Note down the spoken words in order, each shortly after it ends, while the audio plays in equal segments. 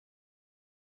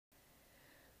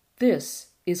This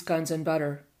is Guns and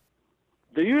Butter.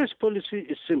 The U.S. policy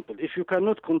is simple. If you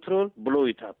cannot control, blow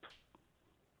it up.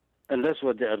 And that's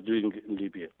what they are doing in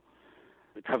Libya.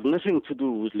 It has nothing to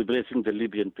do with liberating the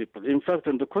Libyan people. In fact,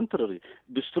 on the contrary,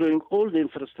 destroying all the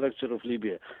infrastructure of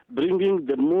Libya, bringing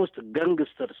the most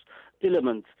gangsters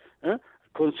elements,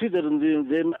 considering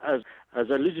them as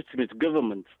a legitimate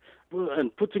government,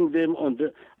 and putting them on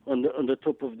the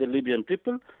top of the Libyan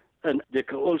people, and they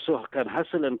can also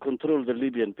hassle and control the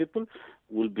Libyan people,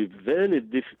 will be very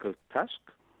difficult task.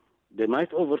 They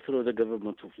might overthrow the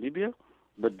government of Libya,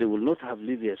 but they will not have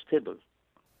Libya stable.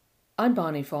 I'm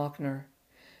Bonnie Faulkner.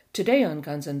 Today on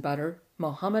Guns and Butter,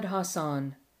 Mohamed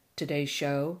Hassan. Today's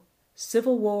show,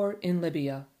 Civil War in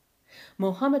Libya.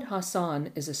 Mohamed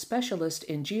Hassan is a specialist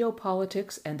in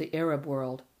geopolitics and the Arab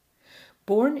world.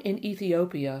 Born in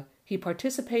Ethiopia, he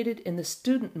participated in the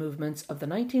student movements of the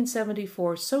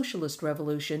 1974 Socialist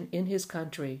Revolution in his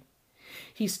country.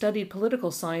 He studied political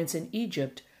science in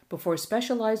Egypt before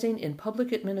specializing in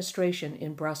public administration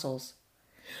in Brussels.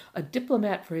 A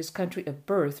diplomat for his country of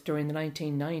birth during the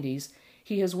 1990s,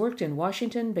 he has worked in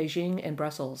Washington, Beijing, and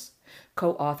Brussels.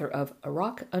 Co-author of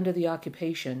Iraq Under the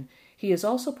Occupation, he has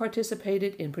also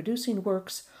participated in producing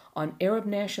works on Arab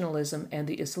nationalism and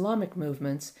the Islamic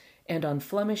movements and on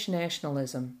Flemish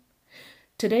nationalism.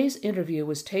 Today's interview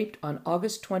was taped on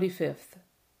August 25th.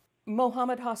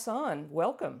 Mohamed Hassan,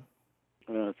 welcome.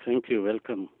 Thank you,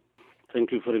 welcome.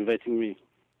 Thank you for inviting me.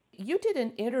 You did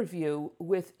an interview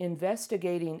with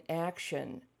Investigating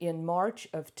Action in March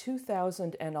of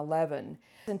 2011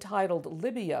 entitled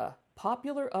Libya,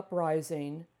 Popular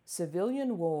Uprising,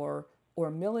 Civilian War, or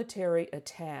Military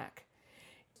Attack.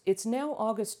 It's now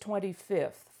August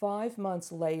 25th, 5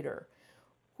 months later.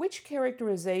 Which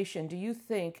characterization do you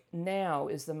think now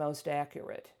is the most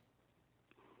accurate?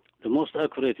 The most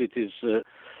accurate it is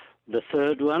the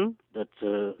third one, that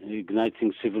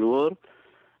igniting civil war,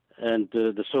 and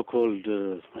the so-called,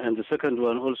 and the second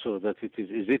one also, that is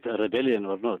it a rebellion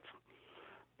or not?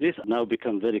 This now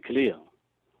become very clear.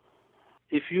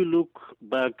 If you look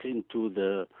back into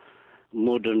the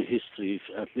modern history,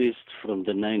 at least from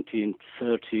the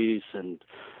 1930s and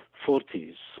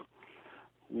 40s,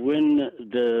 when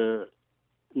the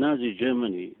Nazi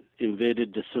Germany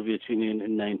invaded the Soviet Union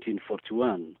in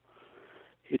 1941,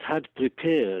 it had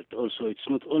prepared also, it's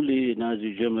not only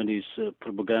Nazi Germany's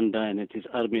propaganda and its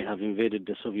army have invaded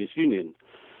the Soviet Union,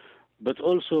 but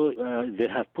also they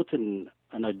have put in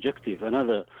an objective,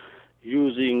 another,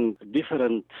 using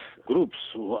different groups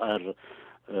who are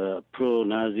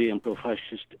pro-Nazi and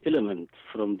pro-fascist element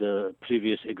from the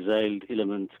previous exiled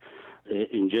element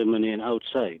in Germany and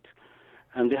outside.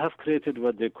 And they have created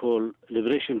what they call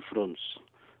liberation fronts.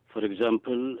 For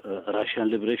example, Russian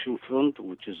Liberation Front,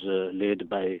 which is led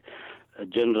by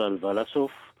General Valasov,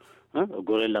 a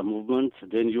guerrilla movement.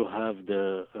 Then you have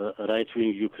the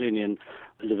right-wing Ukrainian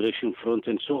Liberation Front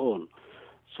and so on.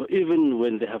 So even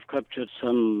when they have captured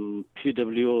some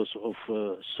PWOs of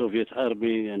Soviet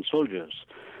army and soldiers,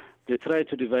 they try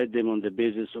to divide them on the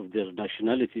basis of their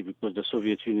nationality, because the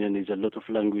Soviet Union is a lot of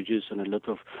languages and a lot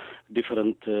of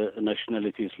different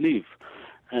nationalities live.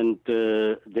 And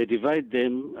they divide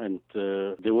them, and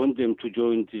they want them to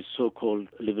join these so-called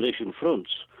liberation fronts.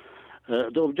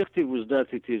 The objective was that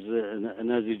it is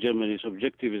Nazi Germany's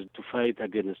objective is to fight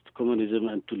against communism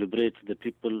and to liberate the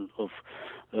people of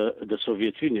the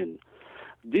Soviet Union.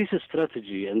 This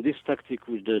strategy and this tactic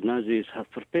which the Nazis have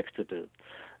perfected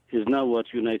is now what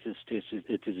United States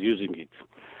is using it.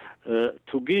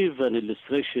 To give an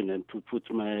illustration and to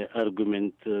put my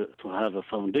argument to have a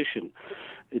foundation,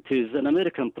 it is an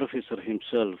American professor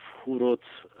himself who wrote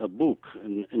a book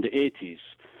in the 80s,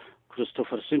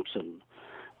 Christopher Simpson,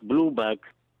 Blue Bag,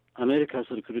 America's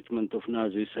Recruitment of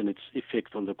Nazis and its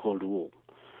Effect on the Cold War.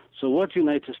 So what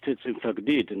United States in fact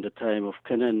did in the time of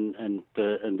Kennan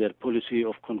and their policy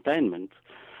of containment,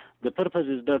 the purpose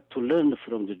is that to learn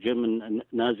from the German and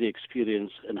Nazi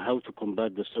experience and how to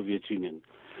combat the Soviet Union.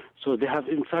 So they have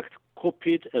in fact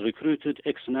copied and recruited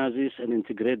ex-Nazis and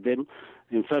integrate them.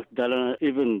 In fact,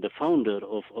 even the founder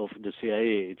of the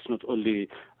CIA, it's not only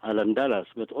Alan Dulles,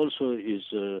 but also is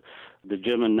the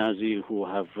German Nazi who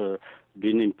have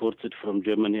been imported from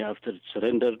Germany after it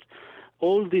surrendered.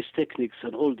 All these techniques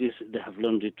and all this, they have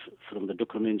learned it from the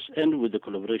documents and with the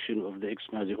collaboration of the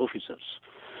ex-Nazi officers.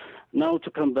 Now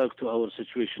to come back to our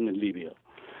situation in Libya.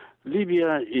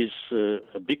 Libya is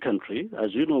a big country.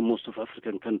 As you know, most of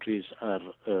African countries are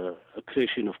a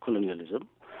creation of colonialism.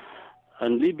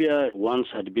 And Libya once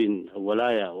had been a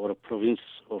walaya or a province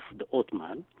of the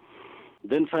Ottoman.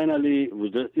 Then finally,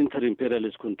 with the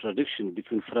inter-imperialist contradiction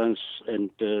between France and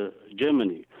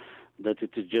Germany, that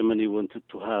it is Germany wanted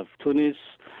to have Tunis,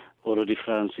 already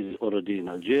France is already in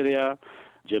Algeria.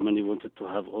 Germany wanted to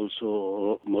have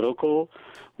also Morocco.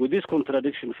 With this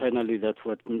contradiction, finally, that's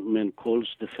what men calls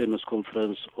the famous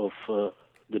conference of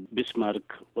the Bismarck,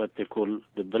 what they call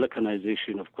the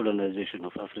Balkanization of colonization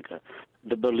of Africa.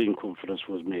 The Berlin Conference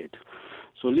was made.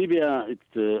 So Libya,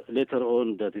 later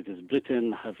on, that it is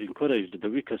Britain have encouraged the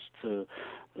weakest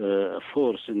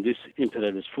force in this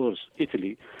imperialist force,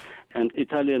 Italy, and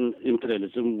Italian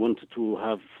imperialism wanted to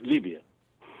have Libya.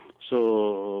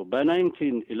 So by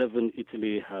 1911,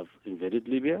 Italy have invaded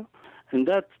Libya. In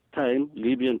that time,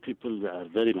 Libyan people are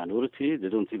very minority. They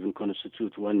don't even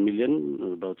constitute 1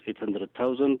 million, about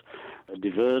 800,000.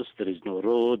 Diverse, there is no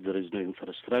road, there is no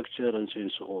infrastructure, and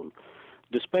so on.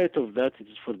 Despite of that, it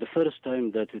is for the first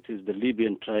time that it is the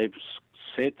Libyan tribes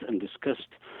sat and discussed,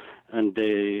 and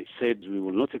they said we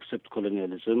will not accept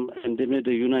colonialism, and they made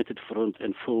a united front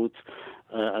and fought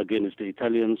against the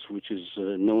Italians, which is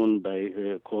known by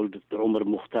called Omar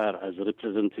Mukhtar as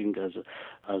representing as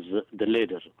the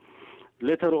leader.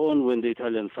 Later on, when the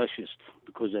Italian fascists,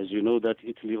 because as you know that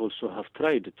Italy also have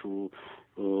tried to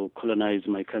colonize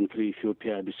my country,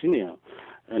 Ethiopia, Abyssinia,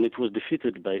 and it was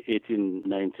defeated by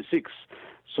 1896.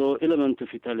 So element of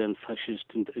Italian fascist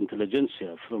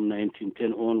intelligentsia from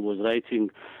 1910 on was writing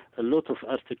a lot of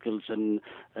articles and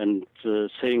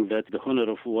saying that the honor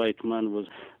of a white man was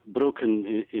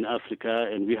broken in Africa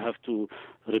and we have to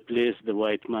replace the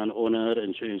white man honor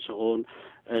and so on.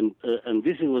 And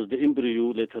this was the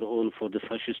embryo later on for the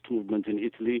fascist movement in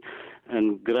Italy,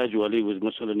 and gradually with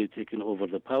Mussolini taking over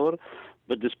the power.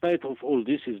 But despite of all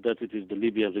this is that it is the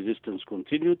Libyan resistance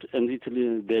continued, and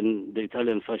Italy, then the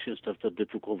Italian fascists, after they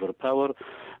took over power,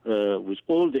 with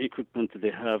all the equipment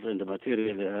they have and the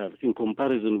material they have, in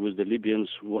comparison with the Libyans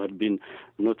who had been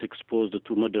not exposed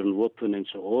to modern weapons and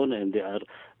so on, and they are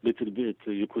little bit,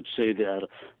 you could say they are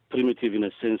primitive in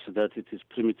a sense that it is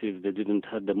primitive. They didn't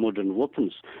have the modern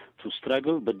weapons to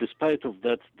struggle, but despite of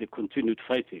that, they continued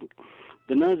fighting.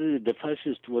 The Nazis, the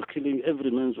fascists, were killing every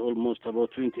month almost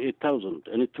about 28,000,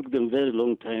 and it took them very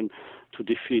long time to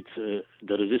defeat the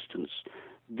resistance.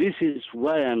 This is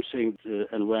why I'm saying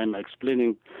and why I'm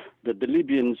explaining that the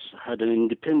Libyans had an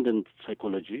independent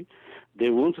psychology. They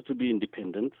wanted to be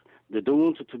independent. They don't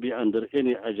want to be under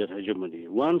any other hegemony.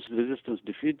 Once the resistance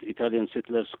defeat, Italian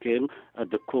settlers came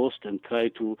at the coast and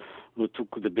tried to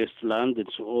took the best land and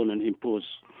so on and impose.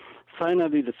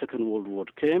 Finally, the Second World War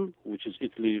came, which is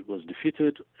Italy was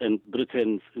defeated, and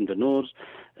Britain in the north,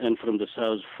 and from the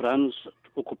south, France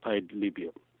occupied Libya.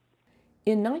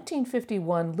 In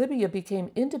 1951, Libya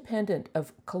became independent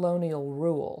of colonial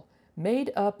rule,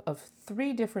 made up of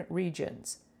 3 different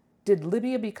regions. Did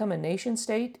Libya become a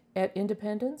nation-state at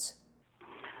independence?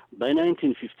 By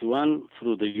 1951,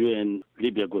 through the UN,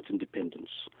 Libya got independence.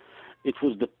 It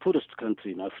was the poorest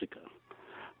country in Africa.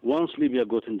 Once Libya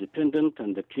got independent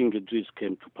and the King Idris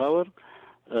came to power,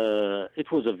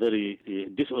 it was a very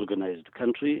disorganized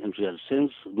country in real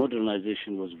sense.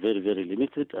 Modernization was very, very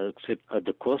limited, except at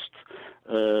the cost.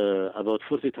 About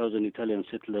 40,000 Italian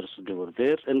settlers, they were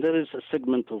there. And there is a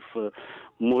segment of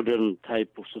modern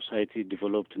type of society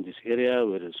developed in this area,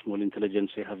 where a small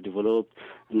intelligentsia have developed,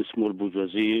 and a small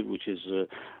bourgeoisie, which is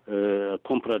a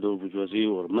comprador bourgeoisie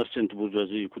or merchant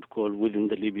bourgeoisie, you could call, within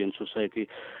the Libyan society,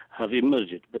 have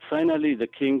emerged. But finally, the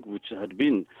king, which had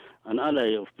been an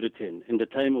ally of Britain in the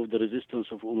time of the resistance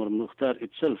of Omar Mukhtar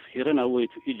itself, he ran away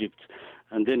to Egypt,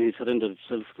 and then he surrendered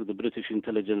himself to the British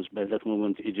intelligence. By that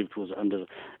moment, Egypt was under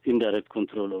indirect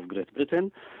control of Great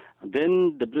Britain.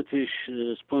 Then the British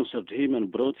sponsored him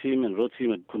and brought him and wrote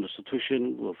him a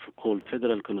constitution called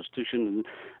Federal Constitution,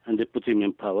 and they put him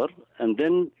in power. And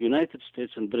then United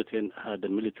States and Britain had a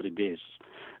military base.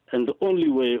 And the only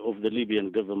way of the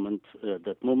Libyan government at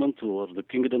that moment, or the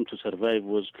kingdom, to survive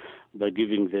was by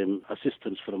giving them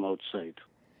assistance from outside.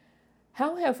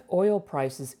 How have oil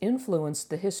prices influenced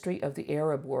the history of the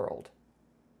Arab world?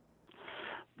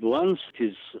 Once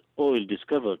his oil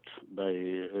discovered by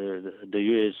the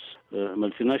U.S.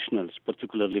 Multinationals,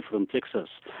 particularly from Texas,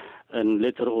 and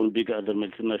later on big other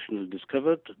multinationals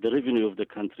discovered, the revenue of the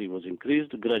country was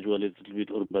increased. Gradually, a little bit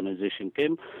urbanization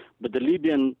came, but the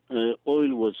Libyan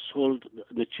oil was sold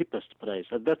at the cheapest price.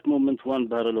 At that moment, 1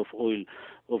 barrel of oil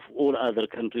of all other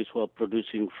countries who are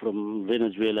producing from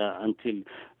Venezuela until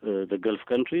the Gulf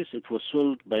countries, it was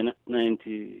sold by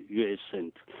 90 U.S.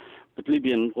 cents. But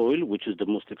Libyan oil, which is the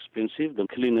most expensive, the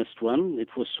cleanest one, it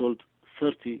was sold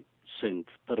 30 cents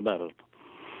per barrel.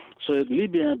 So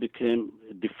Libya became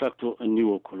de facto a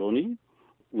neo-colony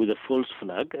with a false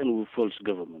flag and with false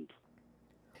government.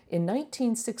 In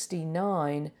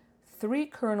 1969, 3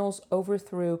 colonels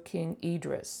overthrew King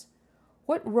Idris.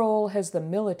 What role has the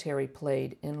military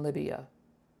played in Libya?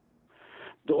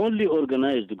 The only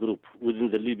organized group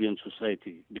within the Libyan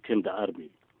society became the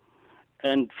army.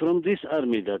 And from this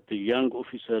army, that the young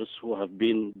officers who have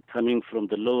been coming from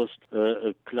the lowest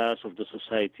class of the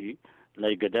society,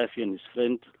 like Gaddafi and his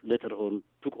friend, later on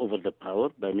took over the power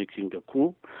by making a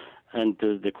coup, and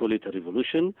they call it a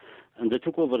revolution, and they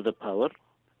took over the power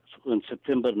in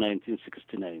September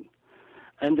 1969.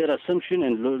 And their assumption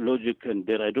and logic and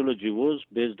their ideology was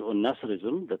based on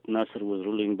Nasserism, that Nasser was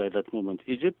ruling by that moment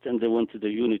Egypt, and they wanted a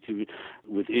unity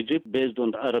with Egypt based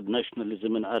on Arab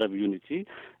nationalism and Arab unity,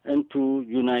 and to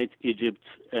unite Egypt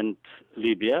and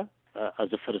Libya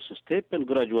as a first step, and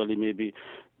gradually maybe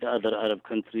the other Arab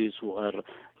countries who are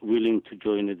willing to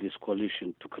join this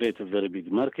coalition to create a very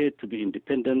big market, to be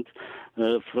independent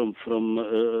from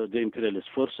the imperialist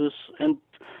forces, and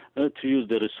to use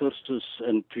the resources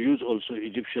and to use also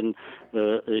Egyptian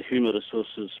human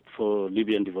resources for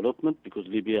Libyan development, because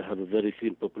Libya has a very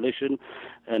thin population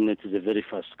and it is a very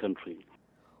fast country.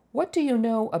 What do you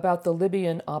know about the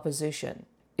Libyan opposition?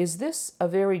 Is this a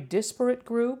very disparate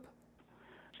group?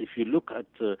 If you look at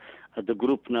the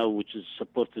group now, which is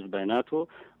supported by NATO,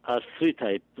 are three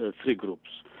groups.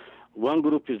 One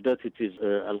group is that it is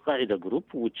Al-Qaeda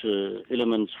group, which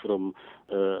elements from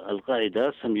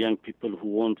Al-Qaeda, some young people who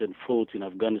went and fought in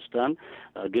Afghanistan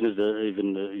against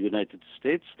even the United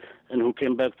States, and who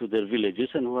came back to their villages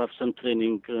and who have some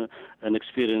training and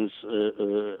experience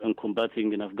in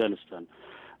combating in Afghanistan.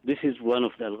 This is one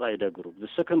of the Al-Qaeda group. The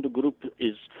second group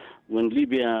is when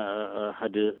Libya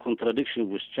had a contradiction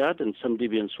with Chad, and some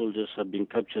Libyan soldiers have been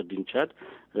captured in Chad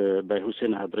by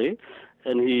Hussein Habre,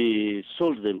 and he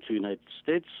sold them to United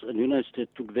States, and the United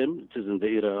States took them, it is in the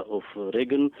era of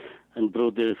Reagan, and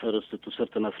brought them first to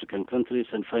certain African countries,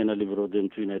 and finally brought them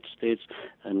to United States,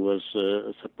 and was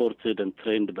supported and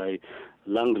trained by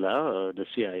Langla, the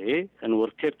CIA, and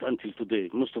were kept until today.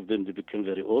 Most of them, they became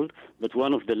very old, but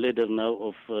one of the leaders now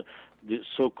of the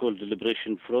so-called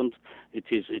Liberation Front, it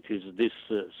is this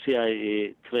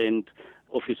CIA-trained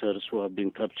officers who have been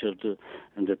captured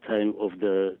in the time of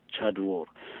the Chad War.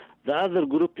 The other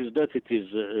group is that it is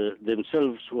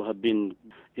themselves who have been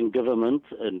in government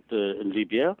and in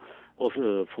Libya for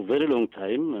a very long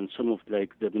time, and some of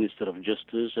like the Minister of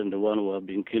Justice and the one who have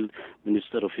been killed,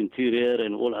 Minister of Interior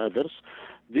and all others.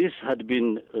 This had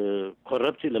been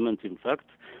corrupt element, in fact,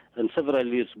 and several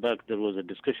years back there was a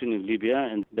discussion in Libya,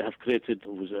 and they have created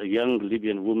with a young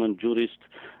Libyan woman jurist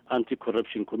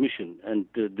anti-corruption commission, and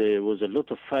there was a lot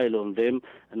of file on them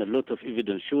and a lot of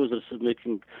evidence. She was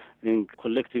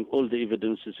collecting all the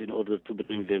evidences in order to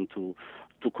bring them to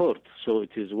court. So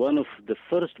it is one of the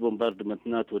first bombardment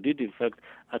NATO did, in fact,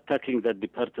 attacking that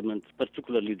department,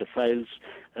 particularly the files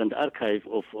and archive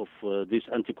of this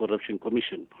anti-corruption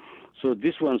commission. So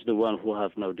this one's the one who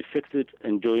have now defected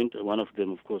and joined. One of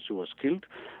them, of course, who was killed,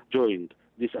 joined.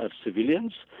 These are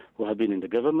civilians who have been in the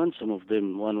government. Some of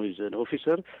them, one is an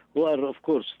officer, who are, of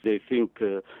course, they think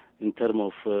in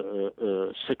terms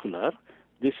of secular.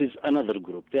 This is another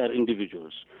group. They are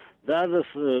individuals. The other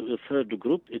third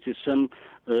group, it is some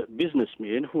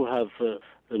businessmen who have,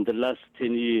 in the last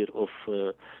 10 years of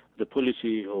the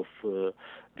policy of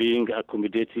being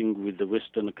accommodating with the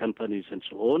Western companies and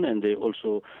so on, and they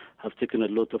also have taken a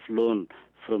lot of loan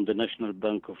from the National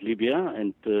Bank of Libya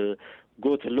and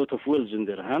got a lot of wealth in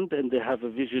their hand, and they have a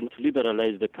vision to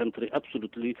liberalize the country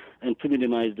absolutely and to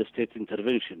minimize the state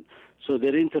intervention. So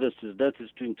their interest is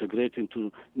to integrate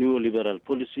into neoliberal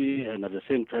policy and at the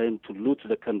same time to loot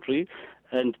the country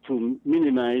and to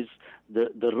minimize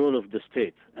the role of the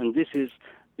state. And this is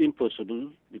impossible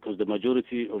because the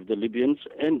majority of the Libyans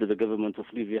and the government of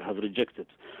Libya have rejected.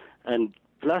 And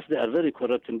plus, they are very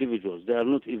corrupt individuals. They are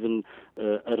not even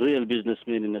a real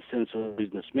businessman in a sense of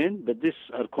businessmen, but these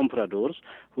are compradors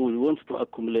who want to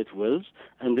accumulate wealth,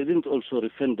 and they didn't also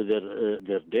refund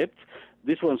their debt.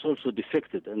 These ones also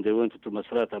defected, and they went to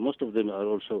Masrata. Most of them are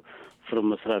also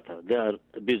from Masrata. They are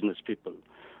business people.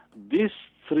 These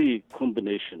three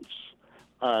combinations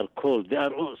are called, they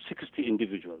are all 60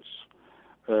 individuals.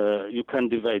 You can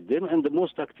divide them, and the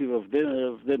most active of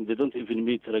them, they don't even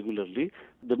meet regularly.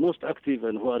 The most active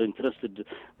and who are interested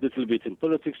a little bit in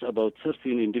politics, about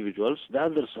 13 individuals. The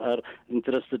others are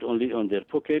interested only on their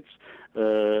pockets.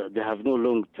 They have no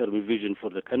long-term vision for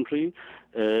the country.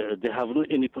 They have no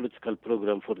any political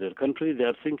program for their country. They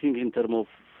are thinking in terms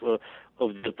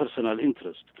of their personal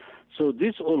interest. So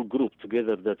this all group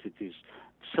together, that it is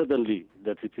suddenly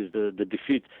that it is the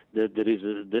defeat, that there is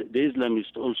the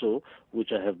Islamists also, which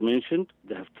I have mentioned.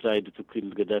 They have tried to kill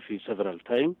Gaddafi several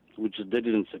times, which they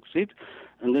didn't succeed.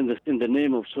 And then in the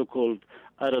name of so-called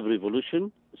Arab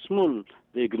revolution, small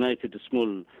they ignited a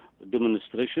small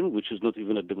demonstration, which is not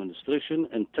even a demonstration,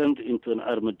 and turned into an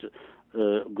armed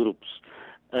groups.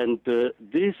 And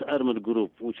these armed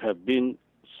groups, which have been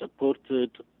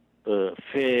supported,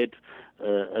 fed,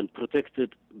 and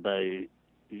protected by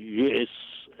U.S.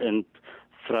 and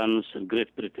France and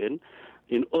Great Britain,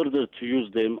 in order to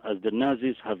use them as the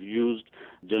Nazis have used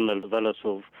General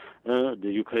Valasov,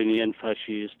 the Ukrainian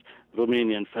fascist,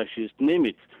 Romanian fascist, name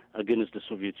it, against the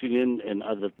Soviet Union and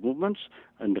other movements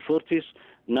in the 40s.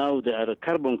 Now they are a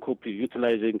carbon copy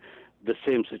utilizing the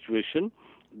same situation.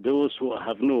 Those who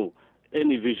have no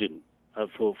any vision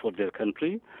for their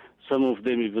country, some of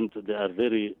them even they are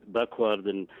very backward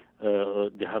and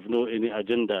they have no any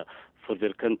agenda for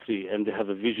their country, and they have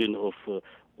a vision of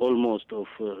almost of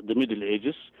the Middle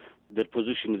Ages. Their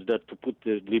position is that to put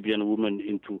the Libyan women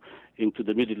into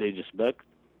the Middle Ages back.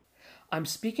 I'm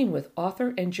speaking with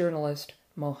author and journalist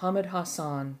Mohamed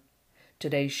Hassan.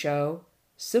 Today's show,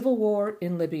 Civil War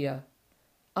in Libya.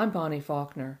 I'm Bonnie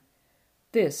Faulkner.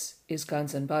 This is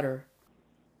Guns and Butter.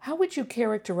 How would you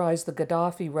characterize the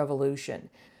Gaddafi revolution?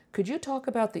 Could you talk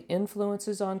about the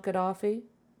influences on Gaddafi?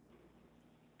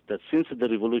 That since the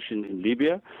revolution in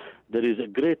Libya, there is a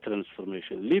great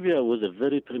transformation. Libya was a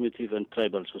very primitive and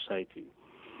tribal society.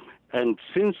 And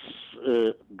since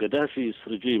Gaddafi's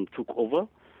regime took over,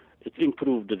 it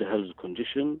improved the health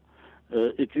condition,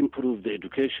 it improved the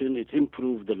education, it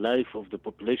improved the life of the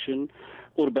population,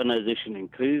 urbanization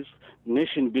increased,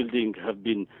 nation building have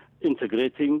been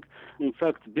integrating. In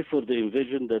fact, before the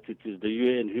invasion, that it is the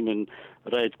UN Human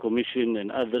Rights Commission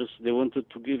and others, they wanted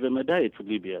to give a medal to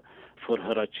Libya for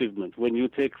her achievement. When you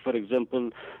take, for example,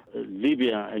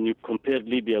 Libya, and you compare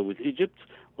Libya with Egypt,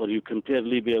 or you compare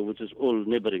Libya with all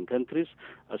neighboring countries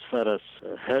as far as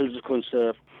health is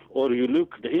concerned, or you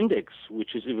look the index,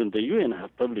 which is even the UN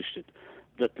have published it,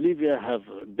 that Libya have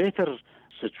better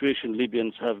situation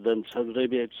Libyans have than Saudi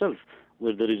Arabia itself,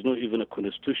 where there is not even a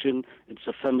constitution, it's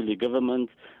a family government,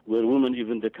 where women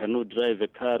even they cannot drive a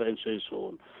car, and so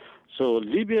on. So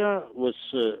Libya was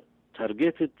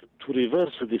targeted to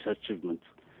reverse this achievement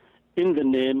in the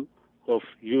name of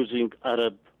using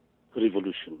Arab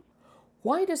revolution.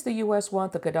 Why does the U.S.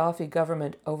 want the Gaddafi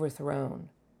government overthrown?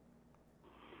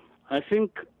 I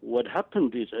think what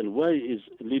happened is, and why is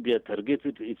Libya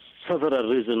targeted, it's several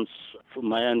reasons. From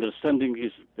my understanding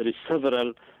is there is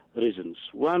several reasons.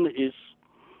 One is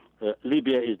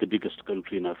Libya is the biggest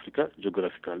country in Africa,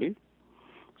 geographically.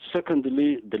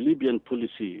 Secondly, the Libyan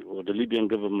policy or the Libyan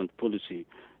government policy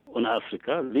on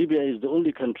Africa. Libya is the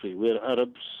only country where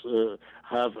Arabs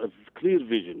have a clear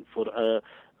vision for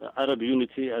Arab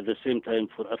unity at the same time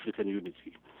for African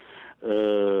unity.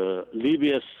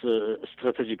 Libya's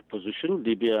strategic position,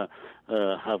 Libya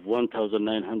have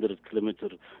 1,900 kilometer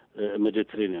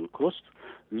Mediterranean coast.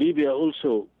 Libya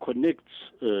also connects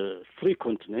three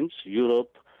continents,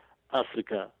 Europe,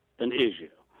 Africa, and Asia.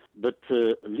 But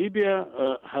Libya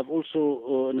have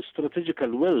also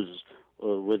strategical wells,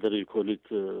 whether you call it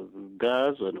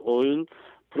gas and oil.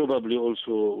 Probably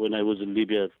also when I was in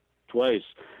Libya twice,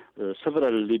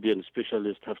 several Libyan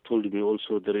specialists have told me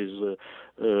also there is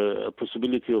a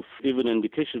possibility of even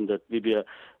indication that Libya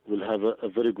will have a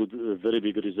very good, very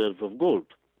big reserve of gold.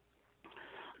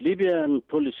 Libyan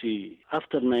policy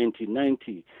after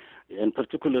 1990, and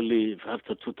particularly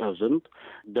after 2000,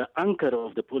 the anchor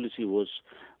of the policy was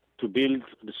to build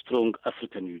the strong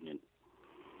African Union.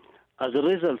 As a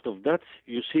result of that,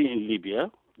 you see in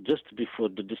Libya, just before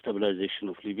the destabilization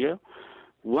of Libya,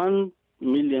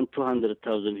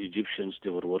 1,200,000 Egyptians, they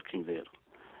were working there.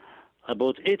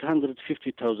 About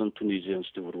 850,000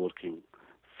 Tunisians, they were working.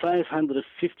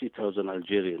 550,000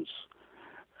 Algerians,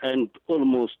 and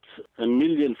almost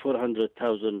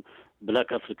 1,400,000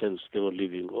 black Africans, they were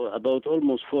living. About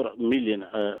almost 4 million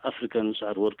Africans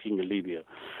are working in Libya.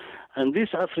 And these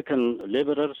African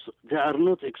laborers, they are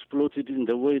not exploited in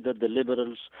the way that the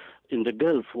laborers in the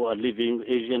Gulf who are living,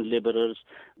 Asian laborers,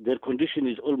 their condition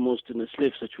is almost in a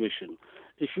slave situation.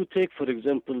 If you take, for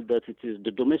example, that it is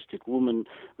the domestic woman,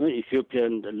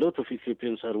 Ethiopian, a lot of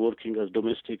Ethiopians are working as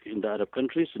domestic in the Arab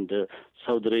countries, in the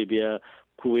Saudi Arabia,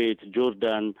 Kuwait,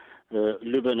 Jordan,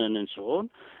 Lebanon, and so on.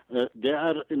 They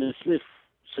are in a slave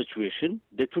situation.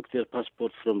 They took their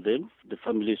passport from them. The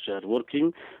families are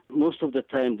working. Most of the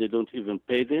time, they don't even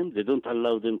pay them. They don't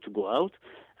allow them to go out.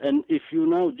 And if you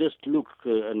now just look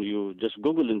and you just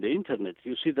Google in the internet,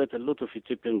 you see that a lot of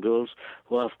Ethiopian girls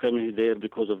who have come there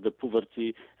because of the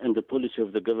poverty and the policy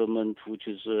of the government, which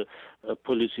is a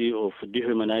policy of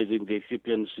dehumanizing the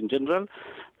Ethiopians in general,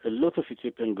 a lot of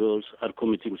Ethiopian girls are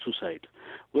committing suicide.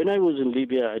 When I was in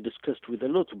Libya, I discussed with a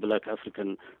lot of black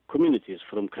African communities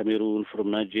from Cameroon, from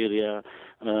Nigeria,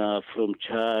 from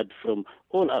Chad, from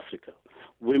all Africa,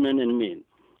 women and men.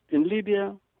 In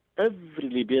Libya, every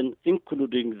Libyan,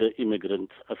 including the immigrant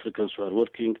Africans who are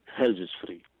working, health is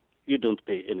free. You don't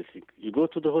pay anything. You go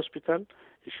to the hospital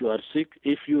if you are sick.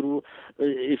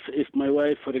 If my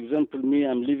wife, for example, me,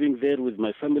 I'm living there with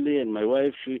my family, and my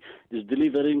wife, she is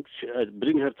delivering, I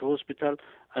bring her to hospital.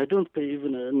 I don't pay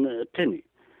even a penny.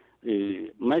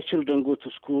 My children go to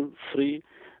school free.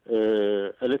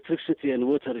 Electricity and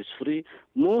water is free.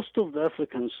 Most of the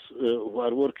Africans who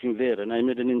are working there, and I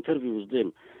made an interview with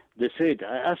them, they said,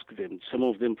 I asked them, some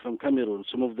of them from Cameroon,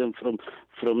 some of them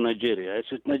from Nigeria. I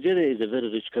said, Nigeria is a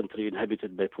very rich country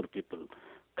inhabited by poor people.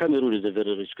 Cameroon is a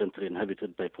very rich country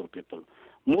inhabited by poor people.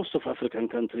 Most of African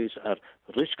countries are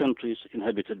rich countries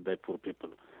inhabited by poor people.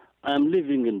 I'm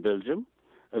living in Belgium,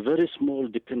 a very small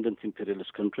dependent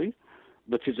imperialist country,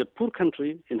 but it's a poor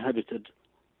country inhabited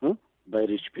by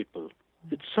rich people.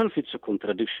 Itself, it's a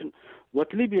contradiction.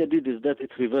 What Libya did is that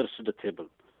it reversed the table.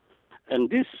 And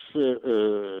these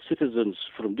citizens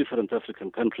from different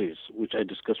African countries, which I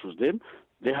discussed with them,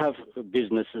 they have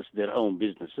businesses, their own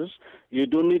businesses. You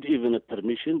don't need even a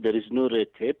permission. There is no red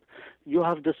tape. You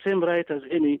have the same right as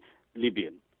any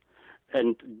Libyan.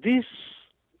 And this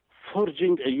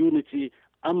forging a unity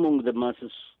among the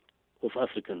masses of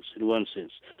Africans, in one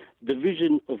sense. The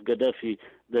vision of Gaddafi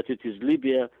that it is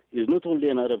Libya is not only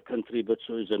an Arab country, but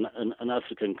so is an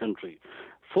African country.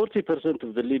 40%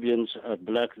 of the Libyans are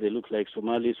black. They look like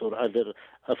Somalis or other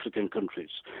African countries.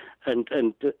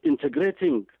 And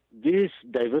integrating this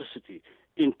diversity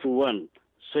into one,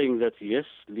 saying that, yes,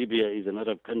 Libya is an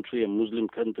Arab country, a Muslim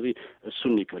country, a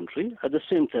Sunni country. At the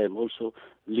same time, also,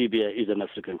 Libya is an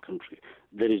African country.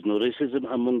 There is no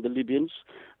racism among the Libyans.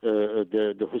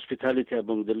 The hospitality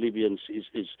among the Libyans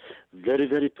is very,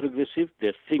 very progressive.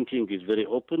 Their thinking is very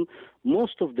open.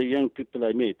 Most of the young people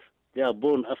I met, they are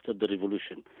born after the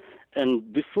revolution.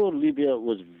 And before, Libya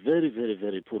was very, very,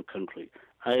 very poor country.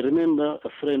 I remember a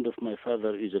friend of my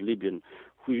father is a Libyan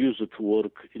who used to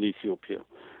work in Ethiopia.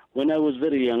 When I was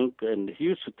very young, and he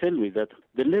used to tell me that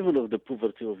the level of the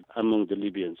poverty among the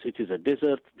Libyans, it is a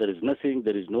desert, there is nothing,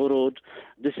 there is no road.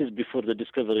 This is before the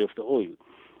discovery of the oil.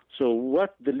 So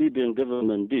what the Libyan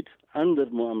government did under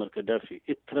Muammar Gaddafi,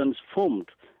 it transformed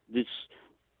this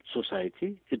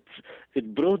society.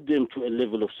 It brought them to a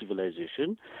level of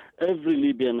civilization. Every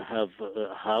Libyan have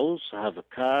a house, have a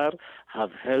car, have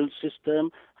health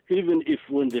system. Even if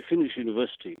when they finish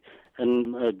university,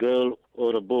 and a girl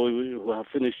or a boy who have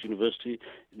finished university,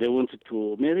 they wanted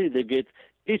to marry, they get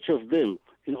each of them,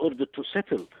 in order to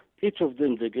settle, each of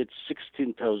them, they get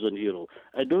 16,000 euro.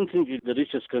 I don't think it's the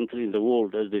richest country in the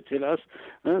world, as they tell us,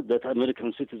 that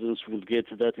American citizens will get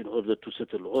that in order to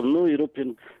settle. Or no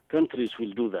European countries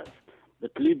will do that.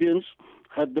 But Libyans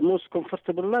had the most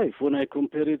comfortable life when I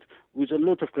compare it with a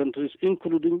lot of countries,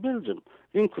 including Belgium,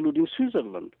 including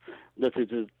Switzerland. That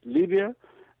it is Libya,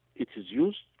 it is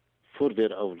used for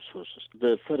their own sources.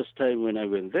 The first time when I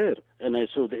went there and I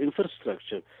saw the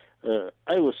infrastructure,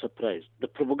 I was surprised. The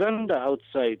propaganda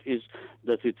outside is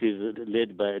that it is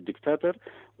led by a dictator.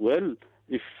 Well,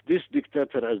 if this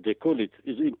dictator, as they call it,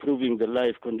 is improving the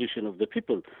life condition of the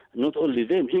people, not only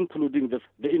them, including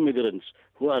the immigrants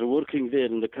who are working there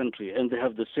in the country, and they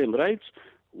have the same rights,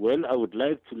 well, I would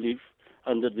like to live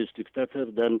under this dictator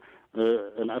than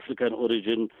an African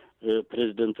origin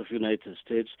president of United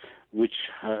States, which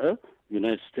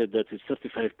United States, that is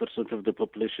 35% of the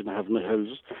population have no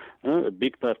health. A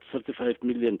big part, 35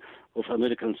 million of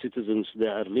American citizens, they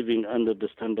are living under the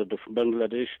standard of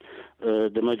Bangladesh.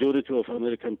 The majority of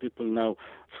American people now,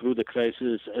 through the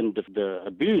crisis and the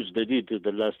abuse they did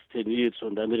the last 10 years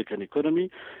on the American economy,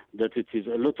 that it is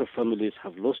a lot of families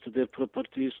have lost their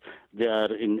properties. They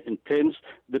are in tents.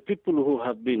 The people who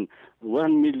have been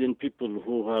 1 million people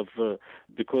who have,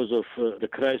 because of the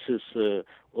crisis,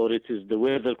 or it is the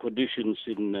weather conditions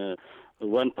in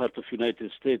one part of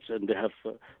United States, and they have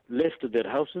left their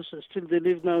houses, still they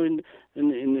live now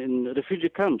in refugee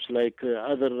camps like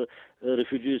other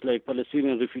refugees, like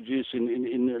Palestinian refugees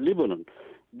in Lebanon.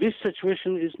 This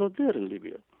situation is not there in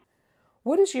Libya.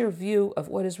 What is your view of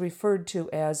what is referred to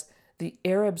as the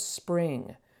Arab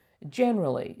Spring,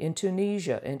 generally in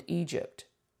Tunisia and Egypt?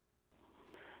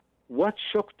 What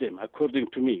shocked them, according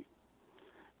to me,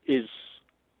 is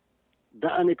the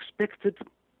unexpected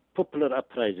popular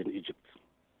uprising in Egypt.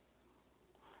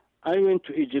 I went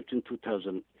to Egypt in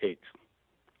 2008.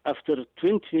 After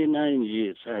 29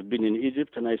 years, I have been in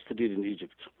Egypt and I studied in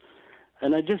Egypt.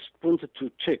 And I just wanted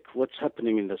to check what's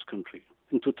happening in this country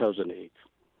in 2008.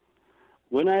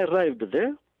 When I arrived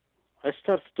there, I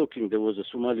started talking. There was a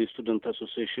Somali Student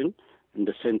Association in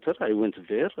the center. I went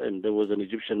there, and there was an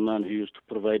Egyptian man who used to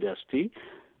provide us tea.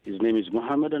 His name is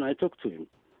Mohammed, and I talked to him.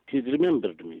 He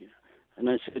remembered me. And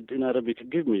I said in Arabic,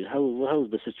 give me, how is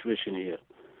the situation here?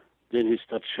 Then he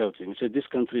started shouting. He said, this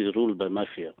country is ruled by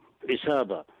mafia,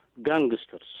 Isaba,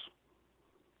 gangsters.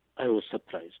 I was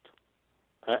surprised.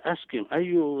 I asked him, are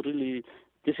you really,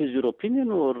 this is your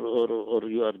opinion, or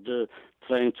you are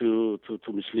trying to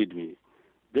mislead me?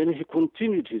 Then he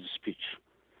continued his speech.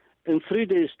 In 3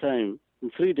 days' time, in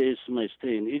 3 days my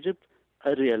stay in Egypt,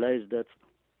 I realized that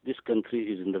this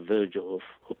country is in the verge of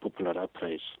a popular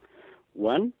uprising.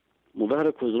 One,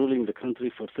 Mubarak was ruling the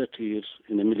country for 30 years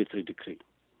in a military decree.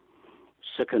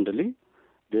 Secondly,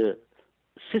 the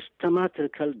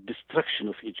systematical destruction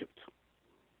of Egypt,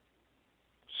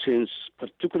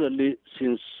 particularly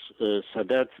since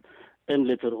Sadat and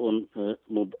later on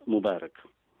Mubarak.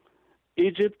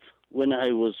 Egypt, when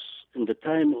I was in the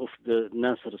time of the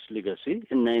Nasser's legacy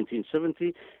in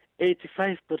 1970,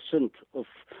 85% of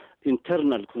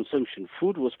internal consumption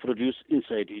food was produced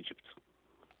inside Egypt.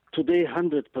 Today,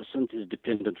 100% is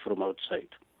dependent from outside.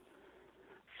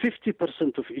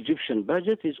 50% of Egyptian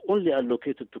budget is only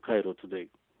allocated to Cairo today.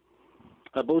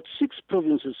 About 6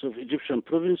 provinces of Egyptian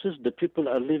provinces, the people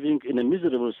are living in a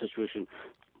miserable situation.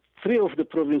 3 of the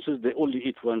provinces, they only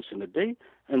eat once in a day,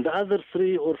 and the other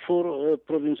 3 or 4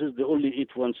 provinces, they only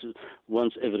eat once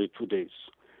every 2 days.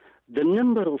 The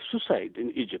number of suicide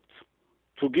in Egypt,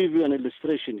 to give you an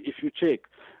illustration, if you check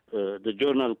the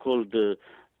journal called the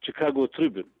Chicago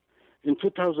Tribune, in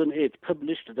 2008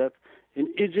 published that in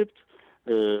Egypt,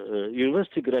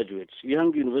 university graduates,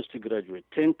 young university graduates,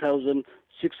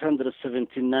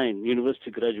 10,679 university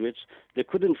graduates, they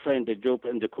couldn't find a job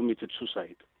and they committed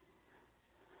suicide.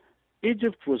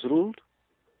 Egypt was ruled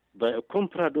by a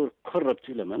comprador corrupt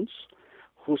elements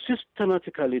who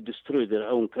systematically destroyed their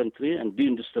own country and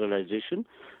deindustrialization,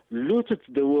 looted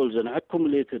the walls and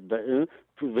accumulated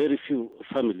to very few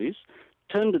families,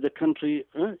 turned the country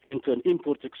into an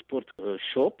import-export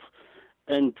shop,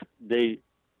 and they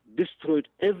destroyed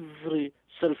every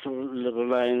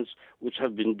self-reliance which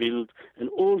have been built and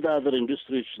all the other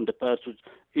industries in the past. Which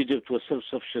Egypt was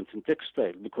self-sufficient in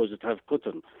textile because it had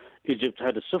cotton. Egypt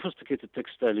had a sophisticated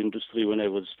textile industry when I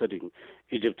was studying.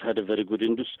 Egypt had a very good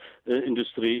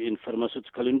industry in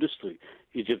pharmaceutical industry.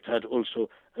 Egypt had also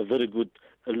a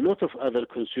lot of other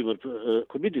consumer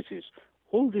commodities.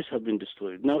 All these have been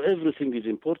destroyed. Now everything is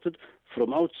imported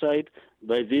from outside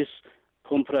by this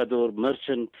comprador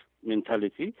merchant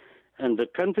mentality, and the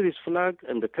country's flag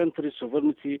and the country's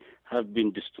sovereignty have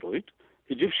been destroyed.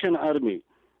 Egyptian army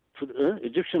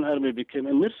became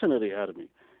a mercenary army.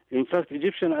 In fact,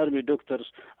 Egyptian army doctors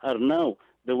are now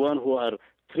the one who are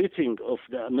treating of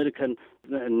the American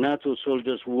NATO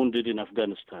soldiers wounded in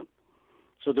Afghanistan.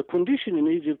 So the condition in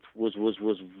Egypt was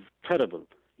terrible.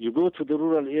 You go to the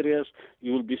rural areas,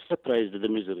 you will be surprised at the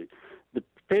misery. The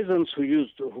peasants who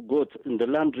got in the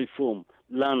land reform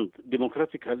land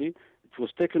democratically, it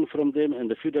was taken from them, and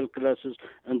the feudal classes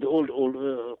and the old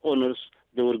owners,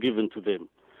 they were given to them.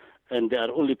 And they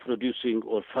are only producing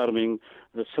or farming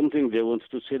something they want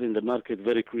to sell in the market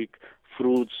very quick,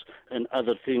 fruits and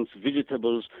other things,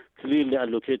 vegetables, clearly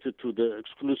allocated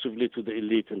exclusively to the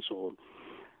elite and so on.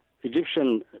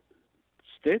 Egyptian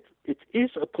state, it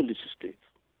is a police state.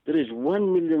 There is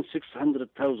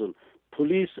 1,600,000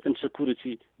 police and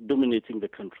security dominating the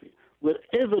country.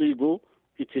 Wherever you go,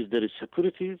 there is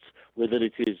security, whether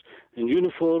it is in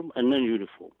uniform and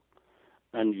non-uniform.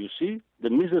 And you see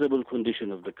the miserable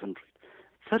condition of the country.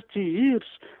 30 years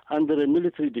under a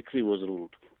military decree was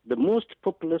ruled. The most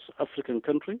populous African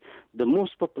country, the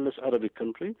most populous Arabic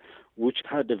country, which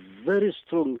had a very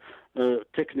strong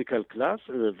technical class,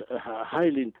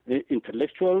 highly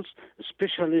intellectuals,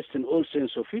 specialists in all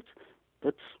sense of it,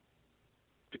 but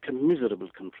became a miserable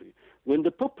country. When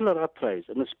the popular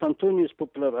uprising, and a spontaneous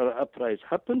popular uprising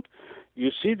happened,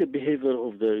 you see the behavior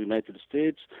of the United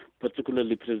States,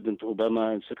 particularly President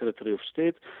Obama and Secretary of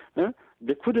State.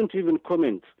 They couldn't even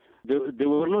comment. They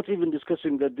were not even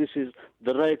discussing that this is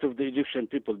the right of the Egyptian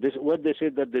people. What they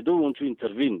said, that they don't want to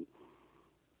intervene.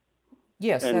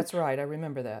 Yes, that's right. I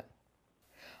remember that.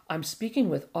 I'm speaking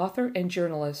with author and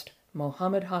journalist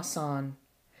Mohamed Hassan.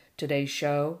 Today's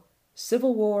show,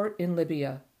 Civil War in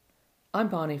Libya. I'm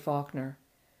Bonnie Faulkner.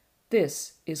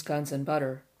 This is Guns and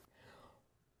Butter.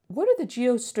 What are the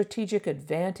geostrategic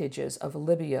advantages of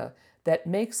Libya that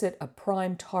makes it a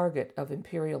prime target of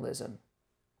imperialism?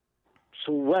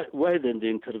 So why then they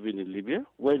intervene in Libya?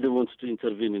 Why they want to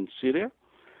intervene in Syria?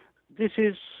 This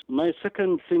is my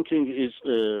second thinking is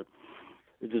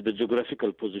the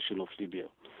geographical position of Libya.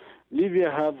 Libya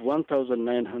have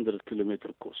 1,900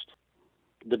 kilometer coast,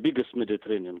 the biggest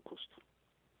Mediterranean coast.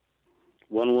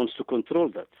 One wants to control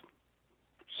that.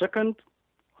 Second,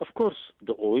 of course,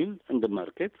 the oil and the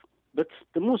market, but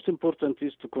the most important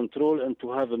is to control and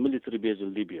to have a military base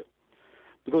in Libya.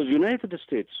 Because United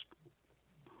States,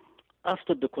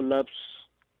 after the collapse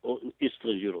of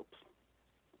Eastern Europe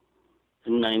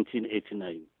in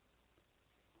 1989,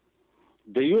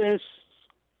 the U.S.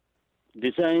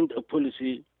 designed a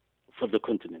policy for the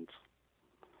continent.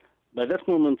 By that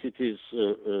moment, it is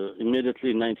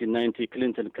immediately in 1990,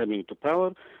 Clinton coming to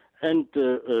power and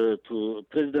to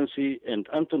presidency, and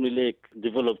Anthony Lake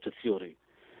developed a theory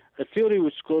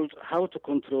which is called how to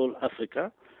control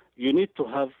Africa. You need to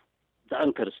have the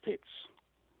anchor states.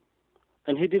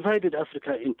 And he divided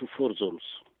Africa into 4 zones.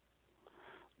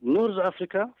 North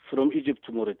Africa, from Egypt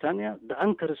to Mauritania, the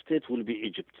anchor state will be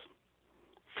Egypt.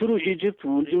 Through Egypt, we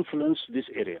will influence this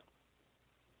area.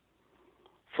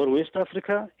 For West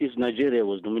Africa, Nigeria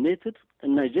was nominated,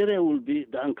 and Nigeria will be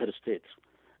the anchor state.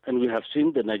 And we have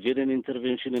seen the Nigerian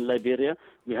intervention in Liberia.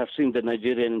 We have seen the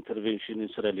Nigerian intervention in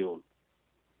Sierra Leone.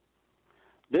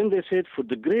 Then they said for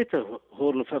the greater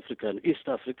Horn of Africa and East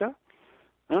Africa,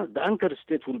 the anchor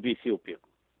state will be Ethiopia.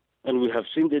 And we have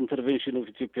seen the intervention of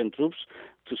Ethiopian troops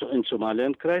in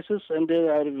Somalian crisis, and they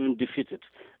are even defeated.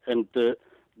 And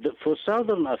for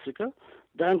Southern Africa,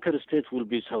 the anchor state will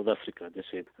be South Africa, they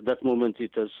said. At that moment,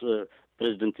 it was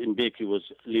President Mbeki was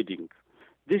leading.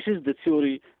 This is the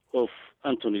theory of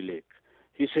Anthony Lake.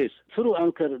 He says, through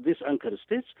these anchor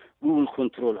states, we will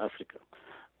control Africa.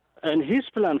 And his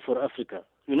plan for Africa,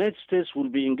 United States will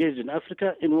be engaged in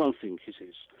Africa in one thing, he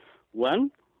says.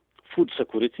 One, food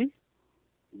security,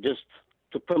 just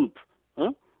to pump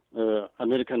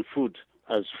American food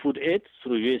as food aid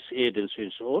through US aid and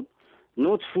so on.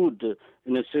 Not food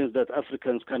in a sense that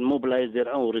Africans can mobilize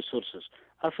their own resources.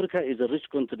 Africa is a rich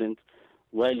continent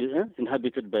while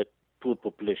inhabited by poor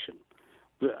population.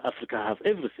 Africa have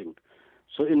everything.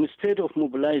 So instead of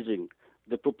mobilizing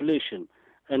the population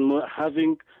and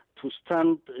having to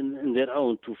stand in their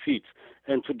own 2 feet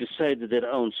and to decide their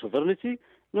own sovereignty,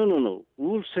 no. We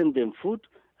will send them food,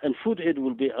 and food aid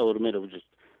will be our main objective.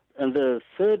 And the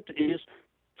third is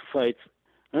to fight,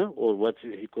 or what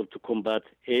he called to combat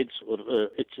AIDS or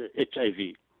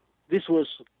HIV. This was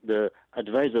the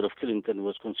advisor of Clinton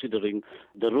was considering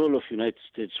the role of United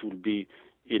States will be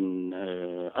in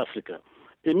Africa.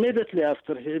 Immediately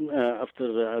after him,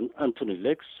 after Anthony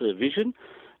Lake's vision,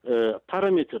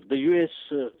 Parameter, the U.S.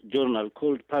 journal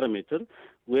called Parameter,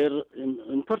 where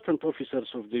important officers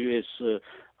of the U.S.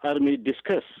 Army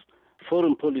discuss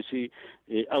foreign policy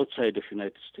outside of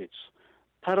United States.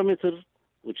 Parameter,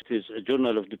 which is a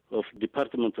journal of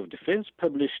Department of Defense,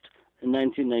 published in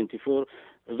 1994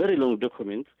 a very long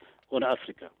document on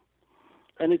Africa.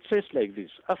 And it says like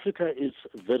this: Africa is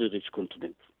a very rich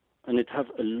continent, and it has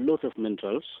a lot of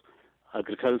minerals,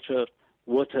 agriculture,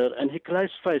 water, and he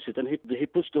classifies it, and he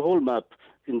puts the whole map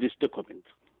in this document.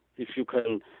 If you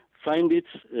can find it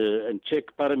and check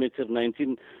Parameter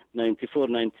 1994,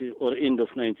 90, or end of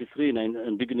 93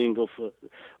 and beginning of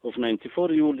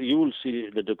 94, you will see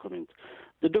the document.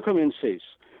 The document says,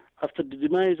 after the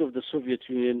demise of the Soviet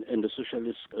Union and the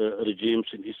socialist regimes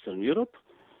in Eastern Europe,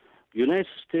 United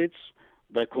States,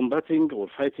 by combating or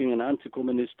fighting an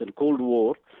anti-communist and Cold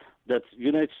War, that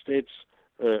United States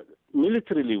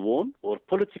militarily won or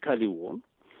politically won,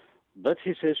 but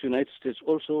he says United States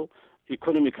also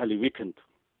economically weakened.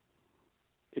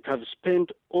 It has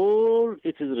spent all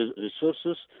its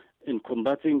resources in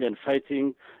combating and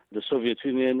fighting the Soviet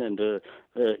Union and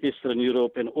Eastern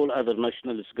Europe and all other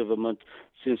nationalist governments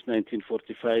since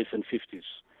 1945 and 50s.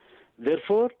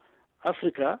 Therefore,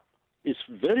 Africa is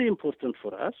very important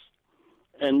for us,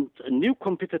 and new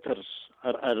competitors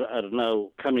are now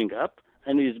coming up,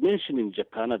 and he is mentioning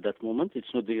Japan at that moment.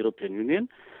 It's not the European Union.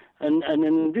 And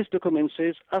in this document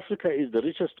says Africa is the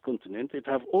richest continent. It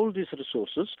has all these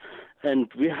resources, and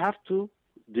we have to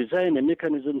design a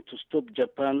mechanism to stop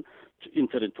Japan to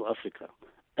enter into Africa.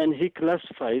 And he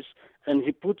classifies and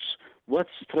he puts what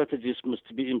strategies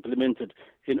must be implemented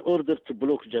in order to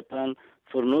block Japan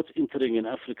for not entering in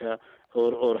Africa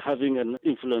or having an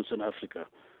influence in Africa.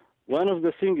 One of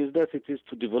the things is that it is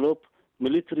to develop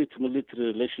military-to-military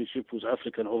relationship with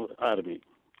African army.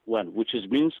 One, which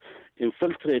means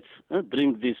infiltrate,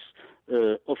 bring these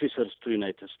officers to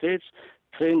United States,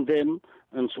 train them,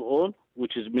 and so on,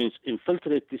 which means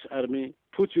infiltrate this army,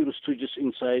 put your stooges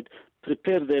inside,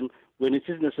 prepare them. When it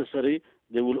is necessary,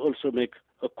 they will also make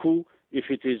a coup if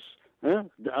it is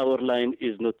our line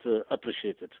is not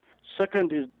appreciated.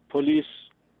 Second is police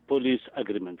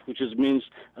agreement, which means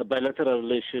a bilateral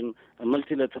relation, a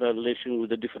multilateral relation with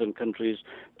the different countries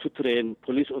to train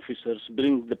police officers,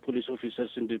 bring the police officers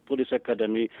in the police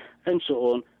academy, and so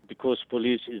on, because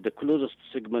police is the closest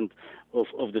segment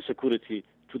of the security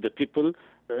to the people,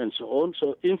 and so on.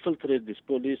 So infiltrate this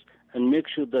police and make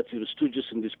sure that your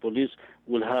stooges in this police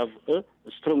will have a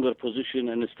stronger position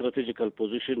and a strategical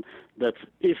position that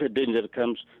if a danger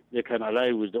comes, they can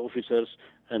ally with the officers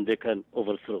and they can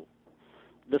overthrow.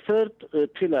 The third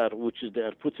pillar, which is they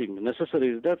are putting necessary,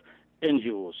 is that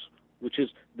NGOs, which is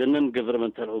the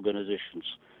non-governmental organizations.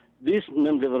 These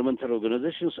non-governmental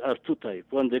organizations are two types.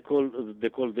 One, they call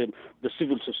them the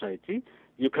civil society.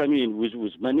 You come in with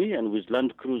money and with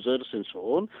land cruisers and so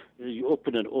on. You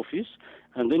open an office,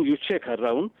 and then you check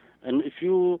around. And if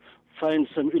you find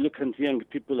some eloquent young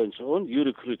people and so on, you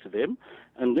recruit them,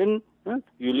 and then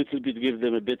you little bit give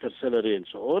them a better salary and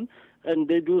so on. And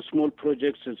they do small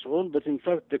projects and so on, but in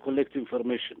fact they collect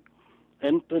information.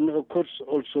 And of course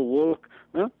also work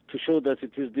to show that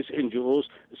it is these NGOs,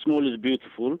 small is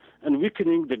beautiful, and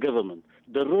weakening the government.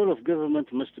 The role of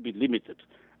government must be limited.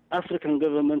 African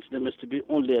governments, there must be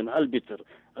only an arbiter,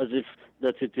 as if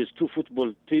that it is two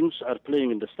football teams are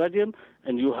playing in the stadium,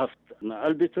 and you have an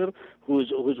arbiter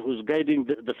who's guiding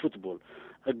the football.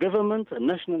 A government, a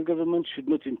national government, should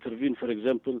not intervene, for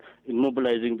example, in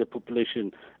mobilizing the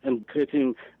population and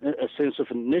creating a sense of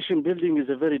nation building is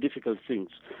a very difficult thing.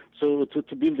 So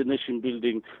to build a nation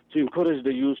building, to encourage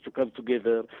the youth to come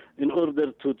together in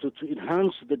order to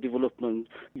enhance the development,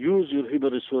 use your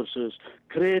human resources,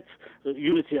 create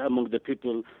unity among the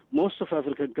people. Most of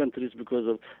African countries, because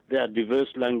of their diverse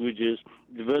languages,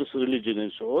 diverse religion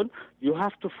and so on, you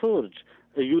have to forge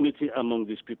a unity among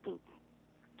these people,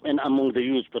 and among the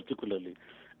youth particularly.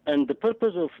 And the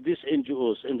purpose of these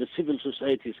NGOs and the civil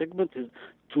society segment is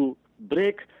to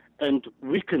break and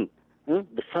weaken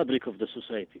the fabric of the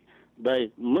society. By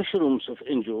mushrooms of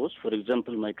NGOs, for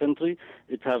example, my country,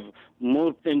 it have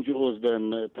more NGOs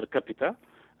than per capita,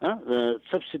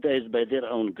 subsidized by their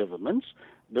own governments.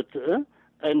 But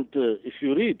if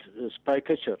you read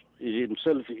Spycatcher,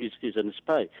 himself is a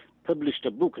spy, published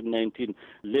a book in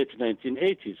late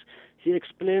 1980s. He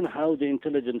explained how the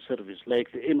intelligence service,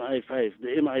 like the MI5,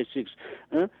 the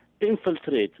MI6,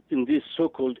 infiltrate in these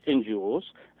so-called NGOs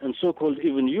and so-called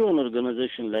even UN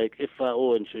organizations like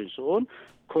FAO and so on,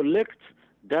 collect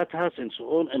data and so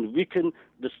on, and weaken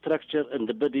the structure and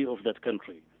the body of that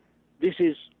country. This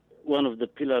is one of the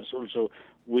pillars also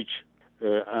which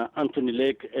Anthony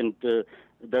Lake and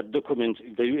that document,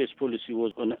 the U.S. policy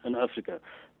was on Africa.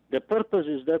 The purpose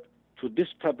is that to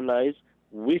destabilize,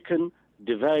 weaken,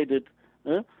 divided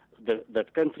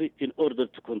that country in order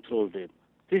to control them.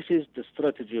 This is the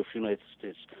strategy of the United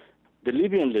States. The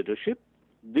Libyan leadership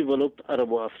developed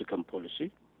Arabo-African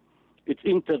policy. It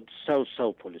entered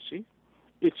South-South policy.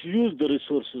 It used the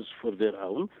resources for their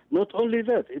own. Not only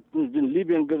that, the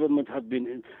Libyan government have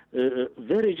been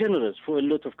very generous for a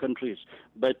lot of countries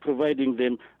by providing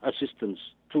them assistance.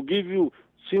 To give you,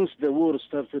 since the war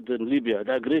started in Libya,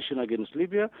 the aggression against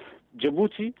Libya,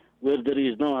 Djibouti, where there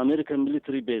is now American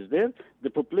military base there, the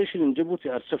population in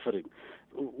Djibouti are suffering.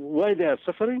 Why they are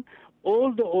suffering?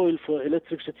 All the oil for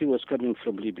electricity was coming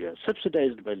from Libya,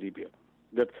 subsidized by Libya.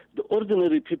 That the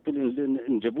ordinary people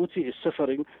in Djibouti is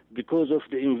suffering because of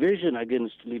the invasion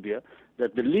against Libya,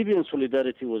 that the Libyan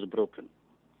solidarity was broken.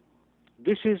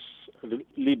 This is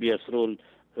Libya's role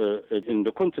in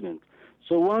the continent.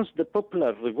 So once the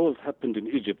popular revolt happened in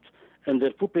Egypt and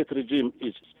their puppet regime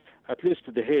is, at least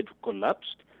the head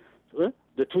collapsed,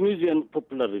 the Tunisian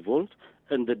popular revolt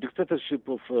and the dictatorship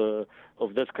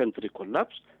of that country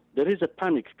collapsed, there is a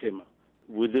panic came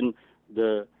within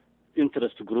the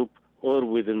interest group or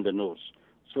within the North.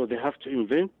 So they have to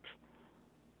invent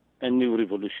a new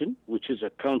revolution, which is a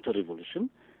counter-revolution,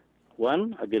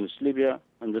 one against Libya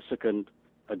and the second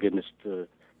against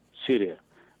Syria.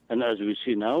 And as we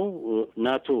see now,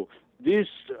 NATO, these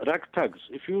ragtags,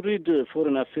 if you read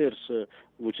Foreign Affairs,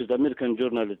 which is the American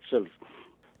journal itself,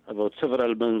 about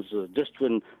several months, just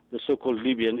when the so-called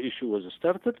Libyan issue was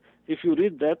started, if you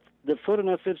read that, the Foreign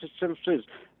Affairs itself says,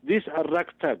 these are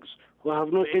ragtags who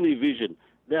have no any vision.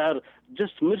 They are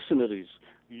just mercenaries,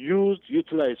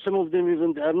 utilized. Some of them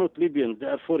even, they are not Libyans, they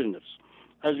are foreigners.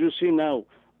 As you see now,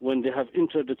 when they have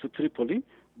entered to Tripoli,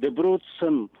 they brought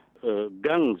some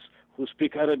gangs who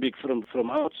speak Arabic from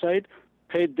outside,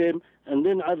 paid them, and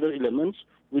then other elements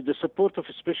with the support of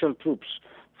special troops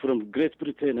from Great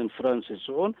Britain and France and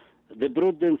so on. They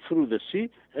brought them through the sea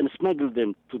and smuggled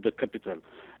them to the capital.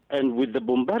 And with the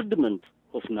bombardment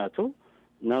of NATO,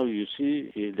 now you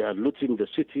see they are looting the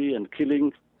city and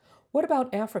killing. What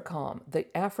about AFRICOM, the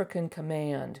African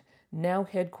Command, now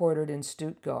headquartered in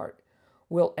Stuttgart?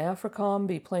 Will AFRICOM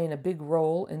be playing a big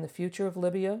role in the future of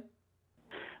Libya?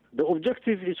 The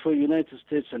objective is for United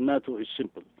States and NATO is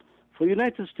simple. For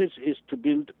United States is to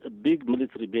build a big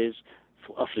military base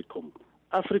for AFRICOM.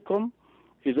 AFRICOM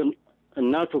is a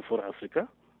NATO for Africa,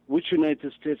 which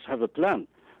United States have a plan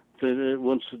to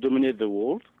wants to dominate the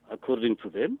world, according to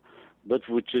them, but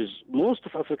which is most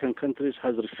of African countries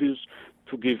has refused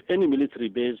to give any military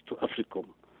base to AFRICOM.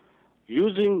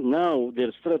 Using now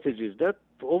their strategies that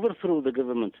to overthrow the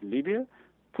government in Libya,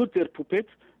 put their puppet,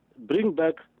 bring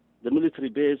back the military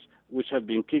base which have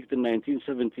been kicked in the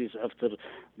 1970s after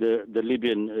the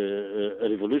Libyan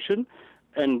revolution.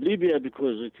 And Libya,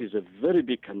 because it is a very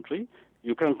big country,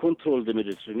 you can control the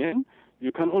Mediterranean.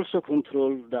 You can also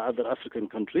control the other African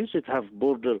countries. It have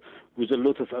border with a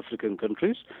lot of African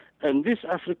countries. And this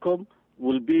AFRICOM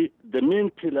will be the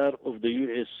main pillar of the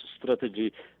U.S.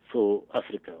 strategy for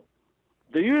Africa.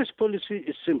 The U.S. policy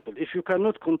is simple. If you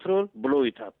cannot control, blow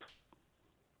it up.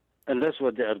 And that's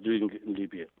what they are doing in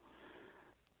Libya.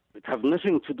 It has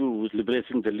nothing to do with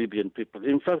liberating the Libyan people.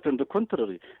 In fact, on the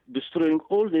contrary, destroying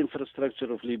all the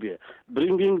infrastructure of Libya,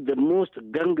 bringing the most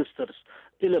gangsters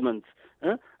element,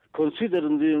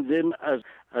 considering them as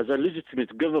a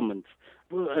legitimate government,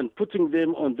 and putting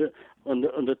them on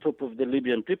the top of the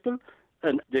Libyan people,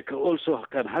 and they can also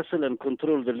hustle and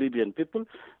control the Libyan people,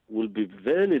 will be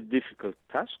very difficult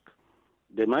task.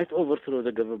 They might overthrow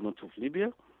the government of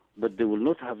Libya, but they will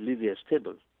not have Libya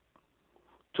stable.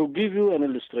 To give you an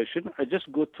illustration, I just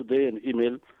got today an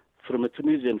email from a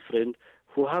Tunisian friend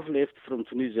who have left from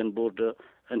Tunisian border,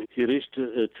 and he reached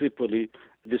Tripoli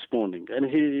this morning, and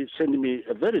he sent me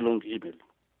a very long email.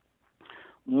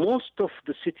 Most of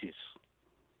the cities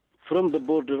from the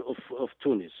border of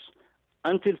Tunis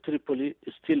until Tripoli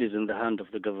still is in the hand of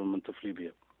the government of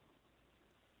Libya.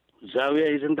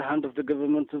 Zawiya is in the hand of the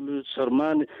government of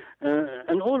Sarman,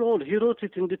 and all. He wrote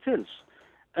it in details.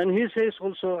 And he says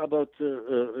also about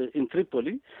in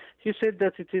Tripoli, he said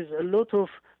that it is a lot of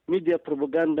media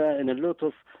propaganda and a lot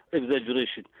of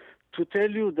exaggeration. To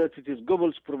tell you that it is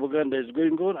Goebbels propaganda is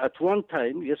going on, at one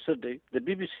time, yesterday, the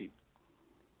BBC,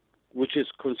 which is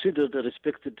considered a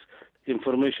respected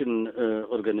information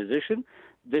organization,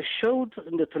 they showed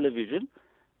in the television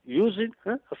using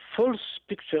a false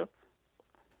picture,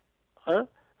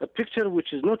 a picture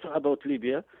which is not about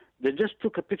Libya. They just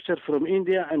took a picture from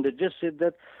India and they just said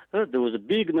that there was a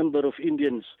big number of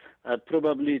Indians.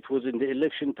 Probably it was in the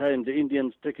election time, the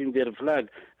Indians taking their flag,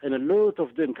 and a lot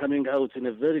of them coming out in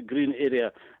a very green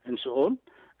area and so on.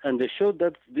 And they showed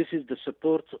that this is the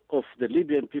support of the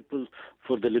Libyan people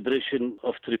for the liberation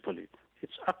of Tripoli.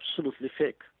 It's absolutely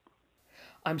fake.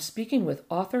 I'm speaking with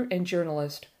author and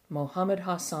journalist Mohamed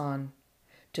Hassan.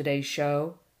 Today's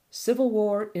show, Civil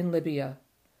War in Libya.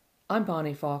 I'm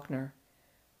Bonnie Faulkner.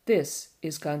 This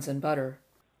is Guns and Butter.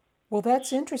 Well,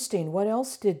 that's interesting. What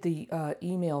else did the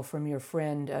email from your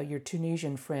friend, your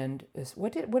Tunisian friend,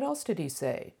 what else did he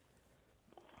say?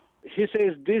 He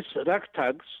says these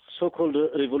ragtags, so-called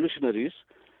revolutionaries,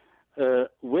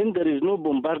 when there is no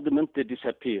bombardment, they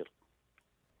disappear.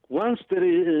 Once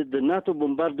the NATO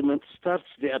bombardment starts,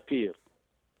 they appear.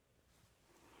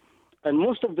 And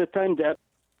most of the time, they are,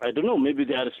 I don't know, maybe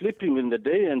they are sleeping in the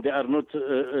day and they are not,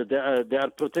 they are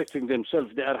protecting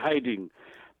themselves, they are hiding.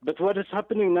 But what is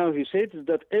happening now, he said, is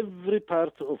that every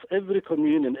part of every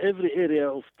commune and every area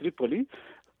of Tripoli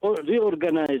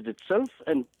reorganized itself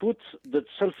and put the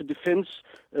self-defense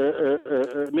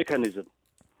mechanism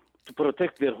to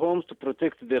protect their homes, to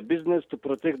protect their business, to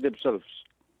protect themselves.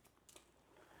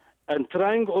 And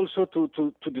trying also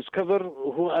to discover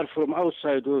who are from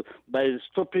outside by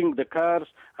stopping the cars,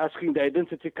 asking the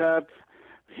identity card.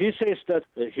 He says that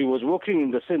he was walking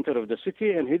in the center of the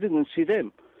city and he didn't see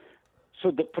them.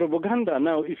 So the propaganda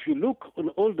now, if you look on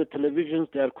all the televisions,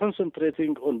 they are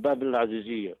concentrating on Bab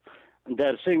al-Aziziyya. And they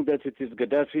are saying that it is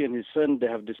Gaddafi and his son, they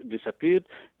have disappeared.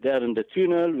 They are in the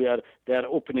tunnel. They are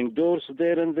opening doors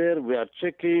there and there. We are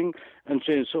checking and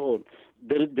so on.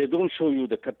 They don't show you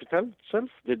the capital itself.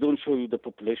 They don't show you the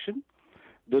population.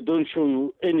 They don't show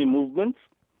you any movement.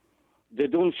 They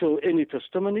don't show any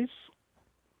testimonies.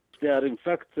 They are, in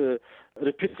fact,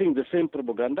 repeating the same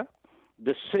propaganda,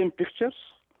 the same pictures.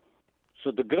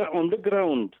 So on the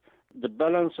ground, the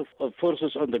balance of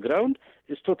forces on the ground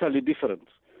is totally different.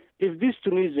 If this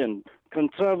Tunisian can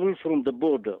travel from the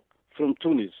border, from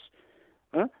Tunis,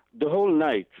 the whole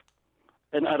night,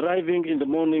 and arriving in the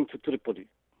morning to Tripoli.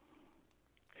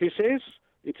 He says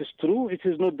it is true, it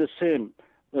is not the same.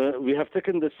 We have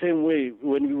taken the same way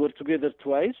when we were together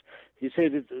twice. He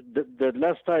said the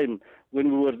last time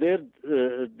when we were there,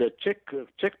 the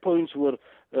checkpoints were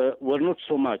not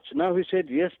so much. Now he said,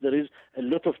 yes, there is a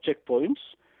lot of checkpoints.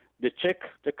 They check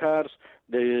the cars,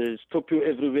 they stop you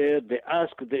everywhere, they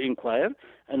ask, they inquire,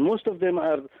 and most of them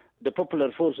are the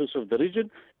popular forces of the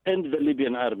region and the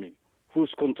Libyan army,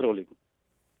 who's controlling.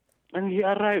 And he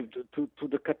arrived to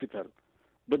the capital.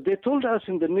 But they told us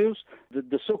in the news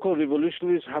that the so-called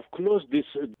revolutionaries have closed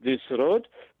this road,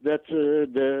 that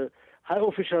the high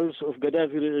officials of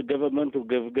Gaddafi government, of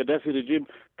Gaddafi regime,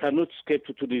 cannot escape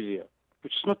to Tunisia,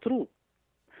 which is not true.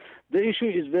 The issue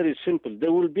is very simple.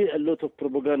 There will be a lot of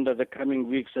propaganda the coming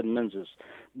weeks and months,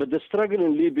 but the struggle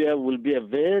in Libya will be a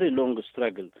very long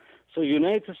struggle. So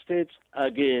United States,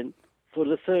 again, for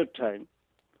the third time,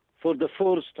 for the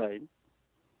fourth time,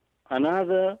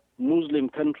 another Muslim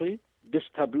country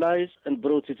destabilized and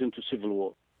brought it into civil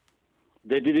war.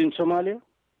 They did in Somalia,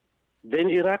 then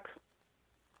Iraq,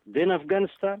 then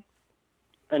Afghanistan,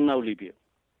 and now Libya.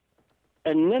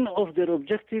 And none of their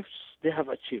objectives they have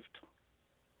achieved.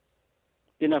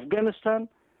 In Afghanistan,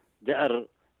 they are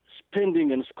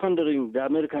spending and squandering the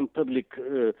American public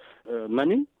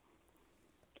money,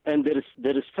 and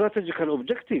their strategical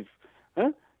objective,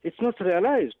 it's not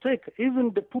realized. Take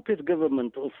even the puppet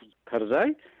government of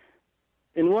Karzai,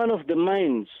 in one of the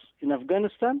mines in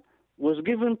Afghanistan, was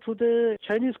given to the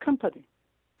Chinese company.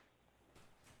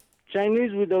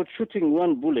 Chinese, without shooting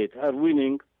one bullet, are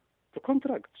winning the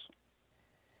contracts.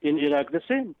 In Iraq, the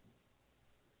same.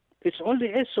 It's only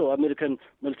Esso, American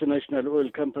multinational oil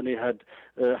company,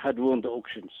 had won the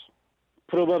auctions.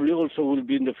 Probably also will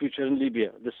be in the future in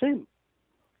Libya, the same.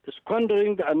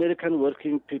 Squandering the American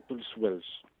working people's wealth.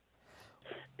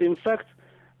 In fact,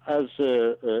 as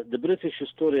the British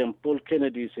historian Paul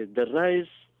Kennedy said, the rise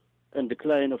and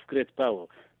decline of great power.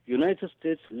 United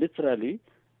States literally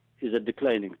is a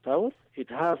declining power.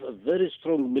 It has a very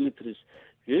strong military.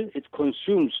 It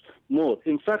consumes more.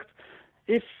 In fact,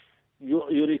 if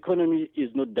your economy is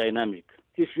not dynamic,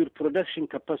 if your production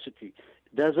capacity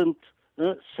doesn't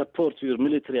support your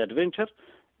military adventure,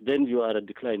 then you are a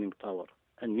declining power.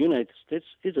 And United States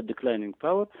is a declining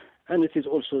power, and it is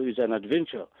also an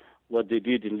adventure, what they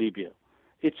did in Libya.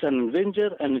 It's an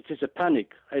adventure, and it is a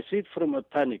panic. I see it from a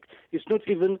panic. It's not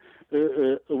even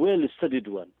a well-studied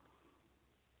one.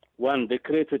 One, they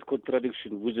created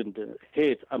contradiction within the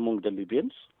hate among the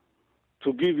Libyans.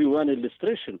 To give you one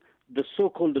illustration, the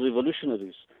so-called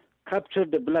revolutionaries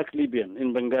captured the black Libyan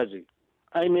in Benghazi.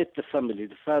 I met the family,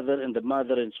 the father and the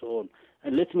mother and so on.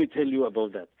 And let me tell you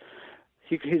about that.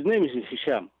 His name is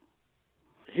Hisham.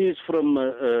 He is from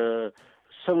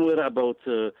somewhere about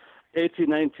 80,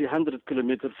 90, 100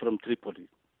 kilometers from Tripoli.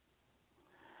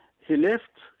 He left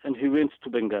and he went to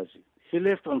Benghazi. He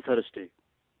left on Thursday.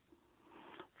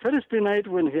 Thursday night,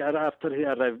 after he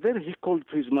arrived there, he called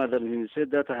to his mother and he said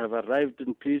that I have arrived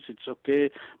in peace, it's okay,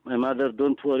 my mother,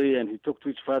 don't worry. And he talked to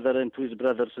his father and to his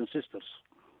brothers and sisters,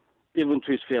 even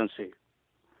to his fiancée.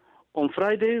 On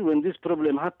Friday, when this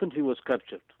problem happened, he was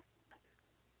captured.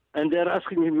 And they are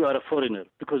asking him, you are a foreigner,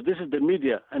 because this is the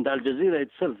media and Al Jazeera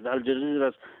itself, Al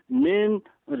Jazeera's main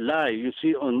lie, you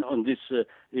see, on this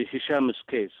Hisham's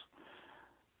case.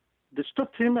 They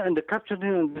stopped him and they captured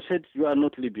him and they said, you are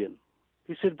not Libyan.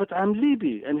 He said, but I'm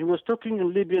Libyan. And he was talking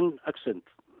in Libyan accent.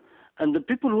 And the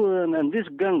people and these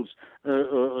gangs,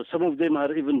 some of them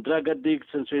are even drug addicts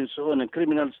and so on, and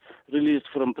criminals released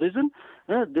from prison,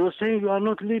 they were saying, you are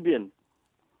not Libyan.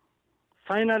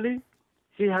 Finally,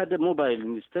 he had a mobile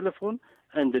in his telephone,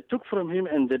 and they took from him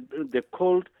and they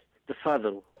called the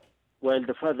father while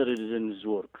the father is in his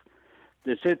work.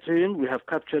 They said to him, we have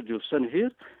captured your son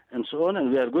here, and so on,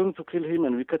 and we are going to kill him,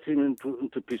 and we cut him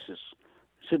into pieces.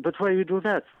 He said, but why you do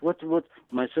that? What?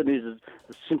 My son is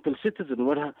a simple citizen.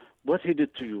 What he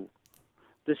did to you?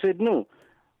 They said, no,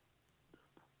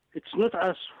 it's not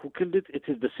us who killed it, it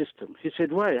is the system. He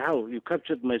said, why? How? You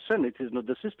captured my son. It is not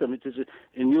the system. It is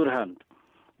in your hand.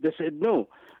 They said, no,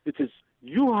 it is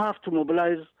you have to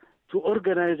mobilize to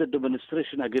organize a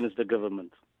demonstration against the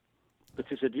government. But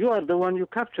he said, you are the one you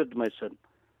captured my son.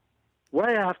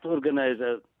 Why I have to organize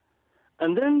that?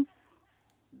 And then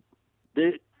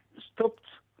they stopped,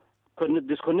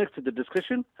 disconnected the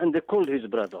discussion, and they called his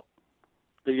brother,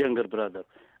 the younger brother,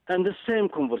 and the same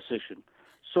conversation.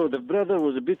 So the brother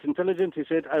was a bit intelligent. He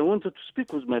said, I wanted to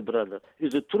speak with my brother.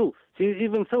 Is it true? He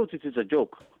even thought it is a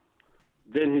joke.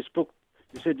 Then he spoke.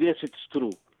 He said, yes, it's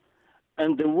true.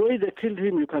 And the way they killed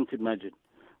him, you can't imagine,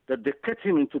 that they cut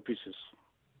him into pieces.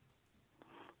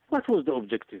 What was the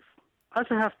objective? As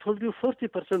I have told you,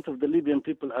 40% of the Libyan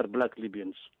people are black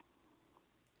Libyans.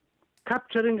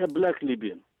 Capturing a black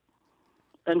Libyan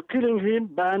and killing him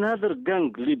by another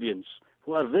gang Libyans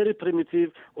who are very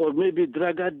primitive or maybe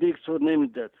drug addicts or name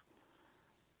it that.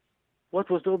 What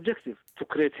was the objective? To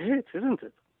create hate, isn't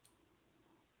it?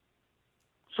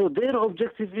 So their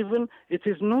objective even, it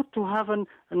is not to have a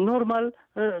normal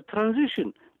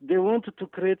transition. They wanted to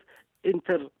create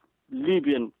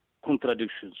inter-Libyan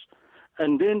contradictions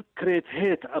and then create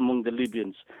hate among the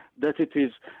Libyans, that it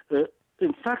is,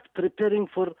 in fact, preparing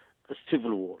for a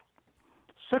civil war.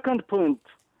 Second point,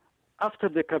 after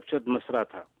they captured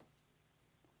Masrata.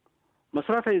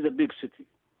 Masrata is a big city.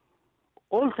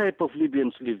 All type of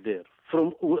Libyans live there,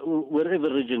 from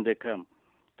wherever region they come.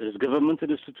 There is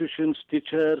governmental institutions,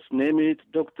 teachers, name it,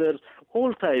 doctors,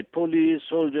 all type, police,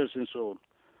 soldiers, and so on.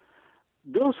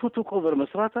 Those who took over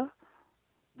Masrata,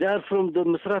 they are from the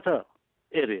Masrata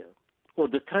area, or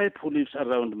the tribe who lives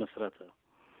around Masrata.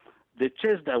 They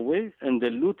chased away and they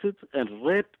looted and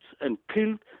raped and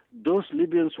killed those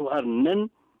Libyans who are men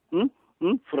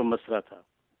from Masrata.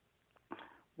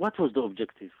 What was the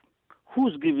objective?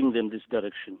 Who's giving them this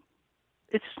direction?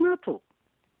 It's NATO.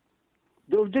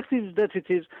 The objective is that it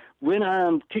is when I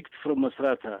am kicked from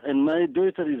Masrata and my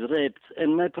daughter is raped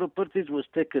and my properties was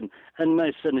taken and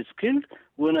my son is killed,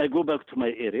 when I go back to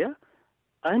my area,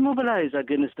 I mobilize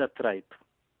against that tribe.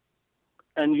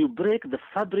 And you break the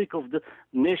fabric of the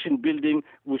nation building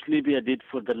which Libya did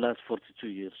for the last 42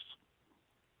 years.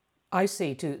 I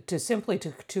see, to simply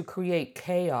create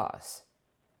chaos.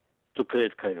 To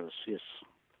create chaos, yes.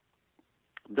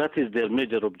 That is their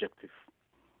major objective.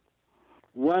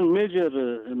 One major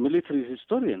military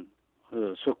historian,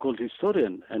 so-called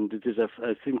historian, and it is,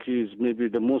 I think he is maybe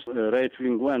the most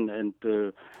right-wing one, and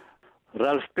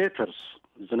Ralph Peters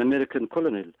is an American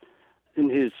colonel. In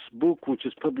his book, which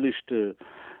is published in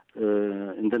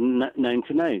the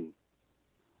 99,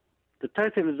 the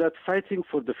title is that Fighting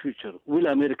for the Future, Will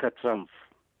America Triumph?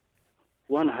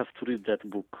 One has to read that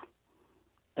book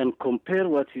and compare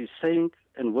what he's saying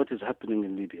and what is happening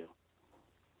in Libya.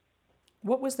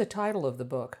 What was the title of the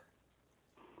book?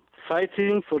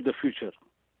 Fighting for the Future,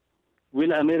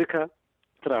 Will America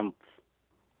Triumph?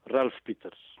 Ralph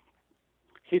Peters.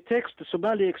 He takes the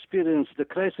Somali experience, the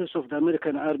crisis of the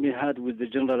American army had with the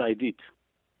General Aidid.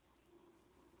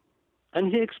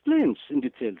 And he explains in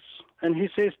details. And he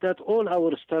says that all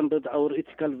our standard, our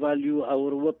ethical value,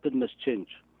 our weapon must change.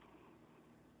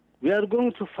 We are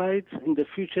going to fight in the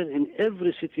future in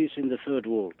every cities in the third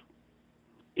world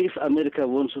if America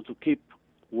wants to keep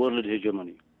world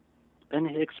hegemony. And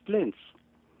he explains.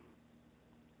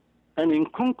 And in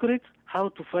concrete, how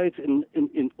to fight in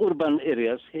urban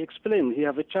areas, he explained. He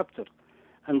have a chapter.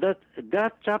 And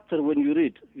that chapter, when you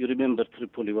read, you remember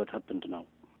Tripoli, what happened now.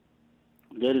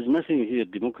 There is nothing here,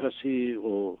 democracy,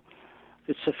 or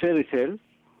it's a fairy tale.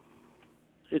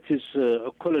 It is a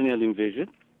colonial invasion.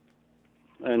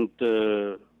 And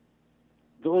the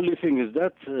only thing is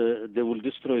that they will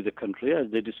destroy the country as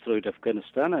they destroyed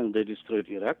Afghanistan and they destroyed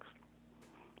Iraq,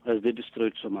 as they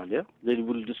destroyed Somalia. They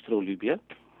will destroy Libya,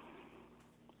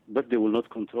 but they will not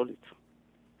control it.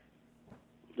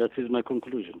 That is my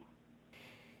conclusion.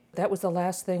 That was the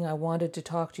last thing I wanted to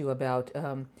talk to you about.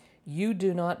 You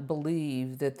do not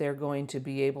believe that they're going to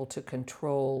be able to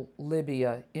control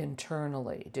Libya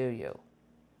internally, do you?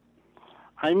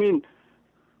 I mean,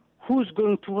 who's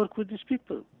going to work with these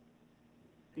people?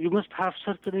 You must have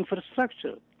certain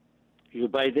infrastructure. You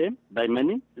buy them, buy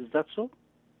money, is that so?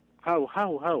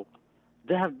 How?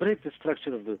 They have break the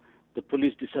structure of the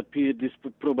police disappeared, this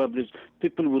probably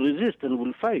people will resist and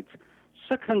will fight.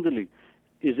 Secondly,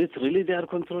 is it really they are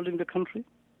controlling the country?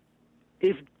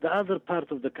 If the other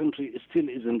part of the country still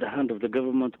is in the hand of the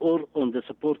government or on the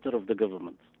supporter of the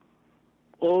government,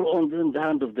 or in the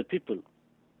hand of the people,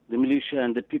 the militia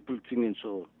and the people thing and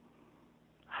so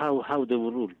on, how they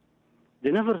will rule.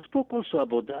 They never spoke also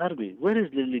about the army. Where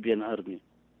is the Libyan army?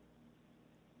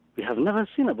 We have never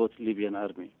seen about the Libyan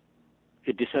army.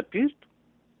 It disappeared?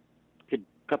 It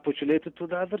capitulated to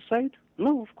the other side?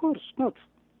 No, of course not.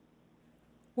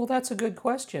 Well, that's a good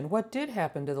question. What did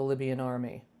happen to the Libyan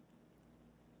army?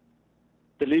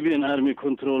 The Libyan army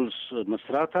controls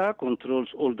Masrata, controls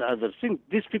all the other things.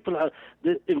 These people are,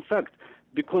 in fact,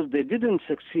 because they didn't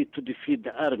succeed to defeat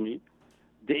the army,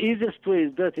 the easiest way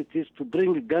is that it is to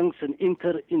bring gangs and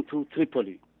enter into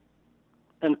Tripoli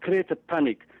and create a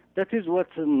panic. That is what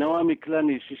Naomi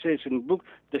Klein, she says in the book,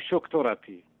 the shock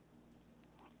therapy.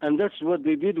 And that's what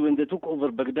they did when they took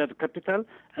over Baghdad capital,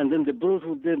 and then they brought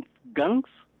with them gangs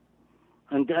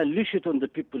And they unleash it on the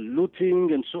people,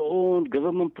 looting and so on,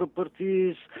 government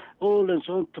properties, all and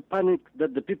so on, to panic,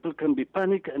 that the people can be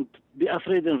panicked and be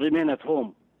afraid and remain at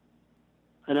home.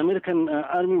 An American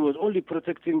army was only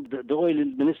protecting the oil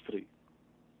ministry.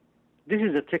 This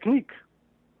is a technique.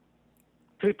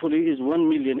 Tripoli is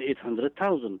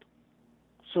 1,800,000.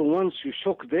 So once you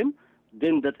shock them,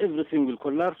 then that everything will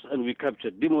collapse and we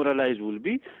capture. Demoralized will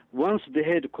be. Once the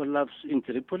head collapses in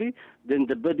Tripoli, then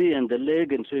the body and the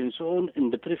leg and so on in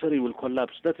the periphery will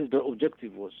collapse. That is the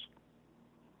objective was.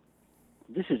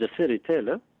 This is a fairy tale.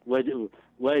 Huh? Why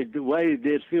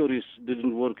their theories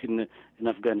didn't work in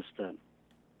Afghanistan?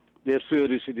 Their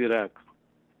theories in Iraq.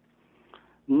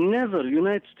 Never,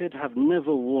 United States have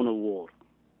never won a war.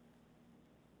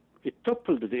 It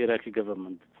toppled the Iraqi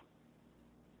government.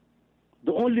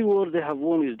 The only war they have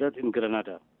won is that in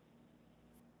Grenada.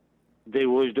 They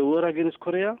waged a war against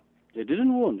Korea. They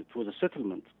didn't win. It was a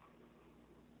settlement.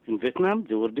 In Vietnam,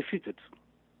 they were defeated.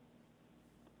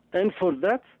 And for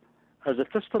that, as a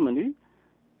testimony,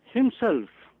 himself,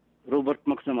 Robert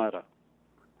McNamara,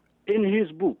 in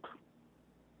his book,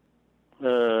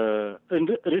 in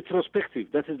retrospective,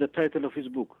 that is the title of his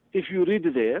book. If you read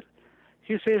there,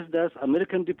 he says that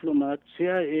American diplomats,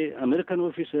 CIA, American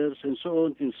officers, and so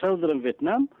on in southern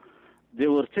Vietnam, they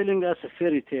were telling us a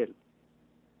fairy tale.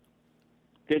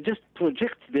 They just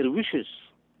project their wishes.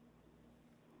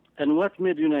 And what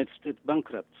made the United States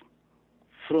bankrupt?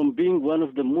 From being one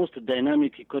of the most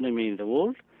dynamic economy in the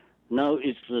world, now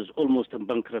it is almost a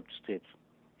bankrupt state.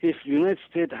 If the United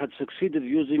States had succeeded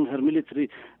using her military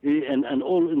and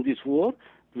all in this war,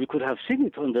 we could have seen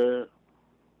it on the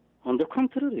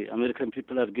contrary. American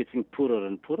people are getting poorer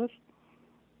and poorer.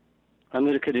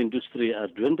 American industry are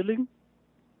dwindling.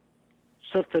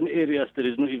 Certain areas there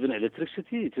is not even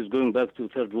electricity. It is going back to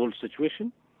third world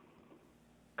situation.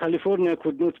 California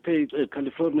could not pay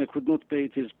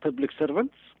its public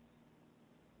servants.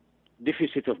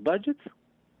 Deficit of budget.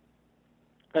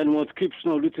 And what keeps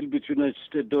now a little bit United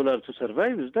States dollar to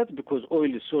survive is that because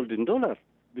oil is sold in dollar,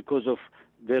 because of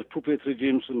their puppet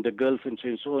regimes in the Gulf and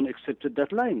so on accepted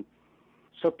that line.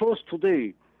 Suppose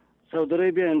today Saudi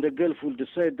Arabia and the Gulf will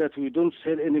decide that we don't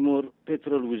sell any more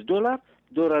petrol with dollar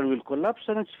will collapse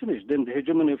and it's finished. Then the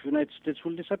hegemony of the United States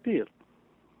will disappear.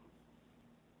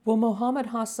 Well, Mohamed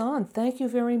Hassan, thank you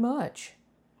very much.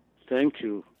 Thank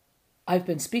you. I've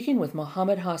been speaking with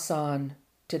Mohamed Hassan.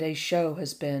 Today's show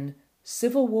has been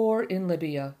Civil War in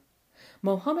Libya.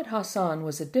 Mohamed Hassan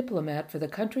was a diplomat for the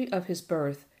country of his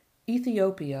birth,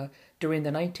 Ethiopia, during the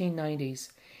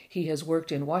 1990s. He has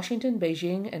worked in Washington,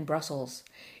 Beijing, and Brussels.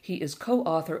 He is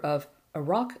co-author of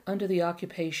Iraq Under the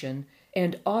Occupation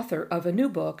and author of a new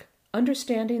book,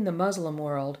 Understanding the Muslim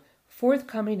World,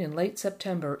 forthcoming in late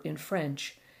September in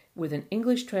French, with an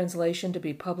English translation to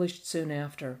be published soon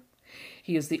after.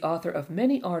 He is the author of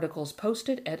many articles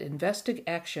posted at Investig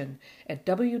Action at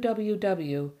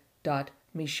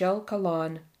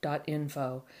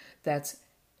www.michelcollon.info. That's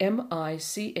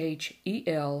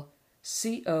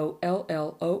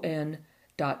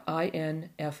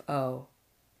MICHELCOLLON.info.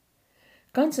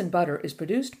 Guns and Butter is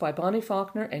produced by Bonnie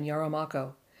Faulkner and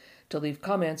Yaramako. To leave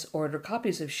comments or order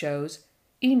copies of shows,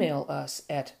 email us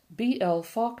at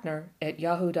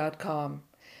blfaulkner@yahoo.com.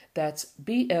 That's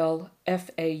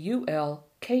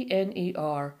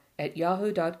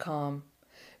BLFAULKNER@yahoo.com.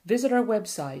 Visit our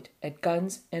website at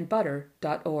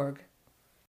gunsandbutter.org.